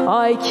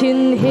 I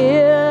can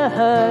hear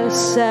her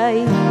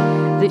say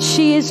that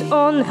she is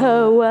on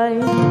her way.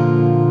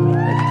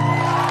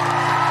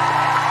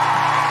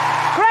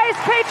 Grace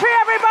Petrie,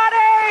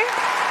 everybody!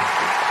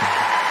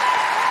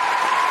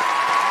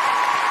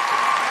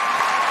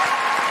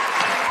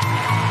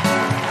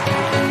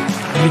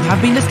 You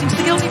have been listening to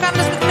The Guilty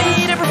Feminist with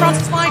me, Deborah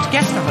Francis-White,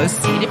 guest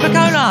host Celia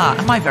Pacquola,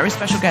 and my very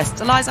special guests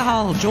Eliza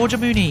Hull, Georgia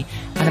Mooney,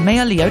 and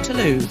Amaya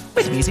Leotalu,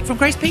 with music from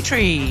Grace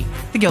Petrie.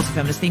 The Guilty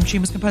Feminist theme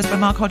tune was composed by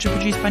Mark Hodger,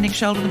 produced by Nick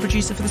Sheldon. The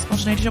producer for The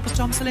Spontaneity Shop was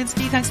Tom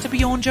Selinsky. Thanks to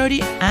Bjorn,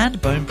 Jody, and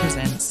Bone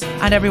Presents,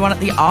 and everyone at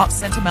the Arts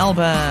Centre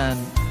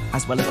Melbourne,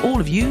 as well as all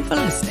of you for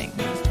listening.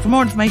 For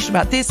more information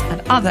about this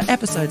and other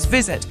episodes,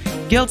 visit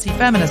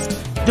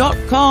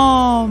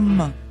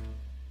guiltyfeminist.com.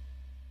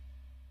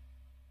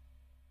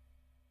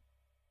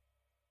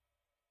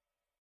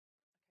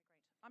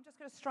 I'm just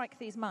going to strike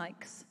these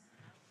mics.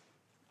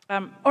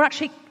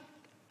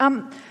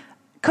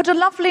 Could a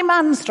lovely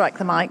man strike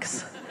the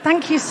mics?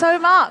 Thank you so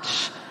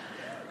much.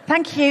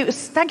 Thank you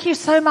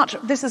so much.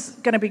 This is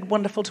going to be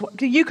wonderful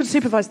to. You can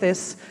supervise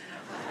this.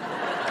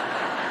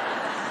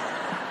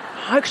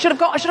 I should have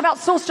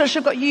outsourced it. I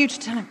should have got you to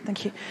tell him.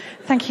 Thank you.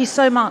 Thank you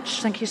so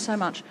much. Thank you so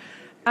much.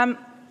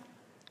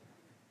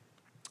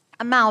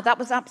 Amal, that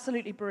was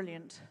absolutely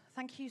brilliant.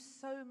 Thank you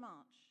so much.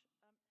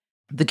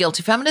 The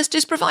Guilty Feminist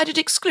is provided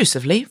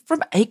exclusively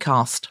from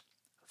Acast.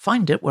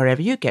 Find it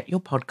wherever you get your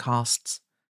podcasts.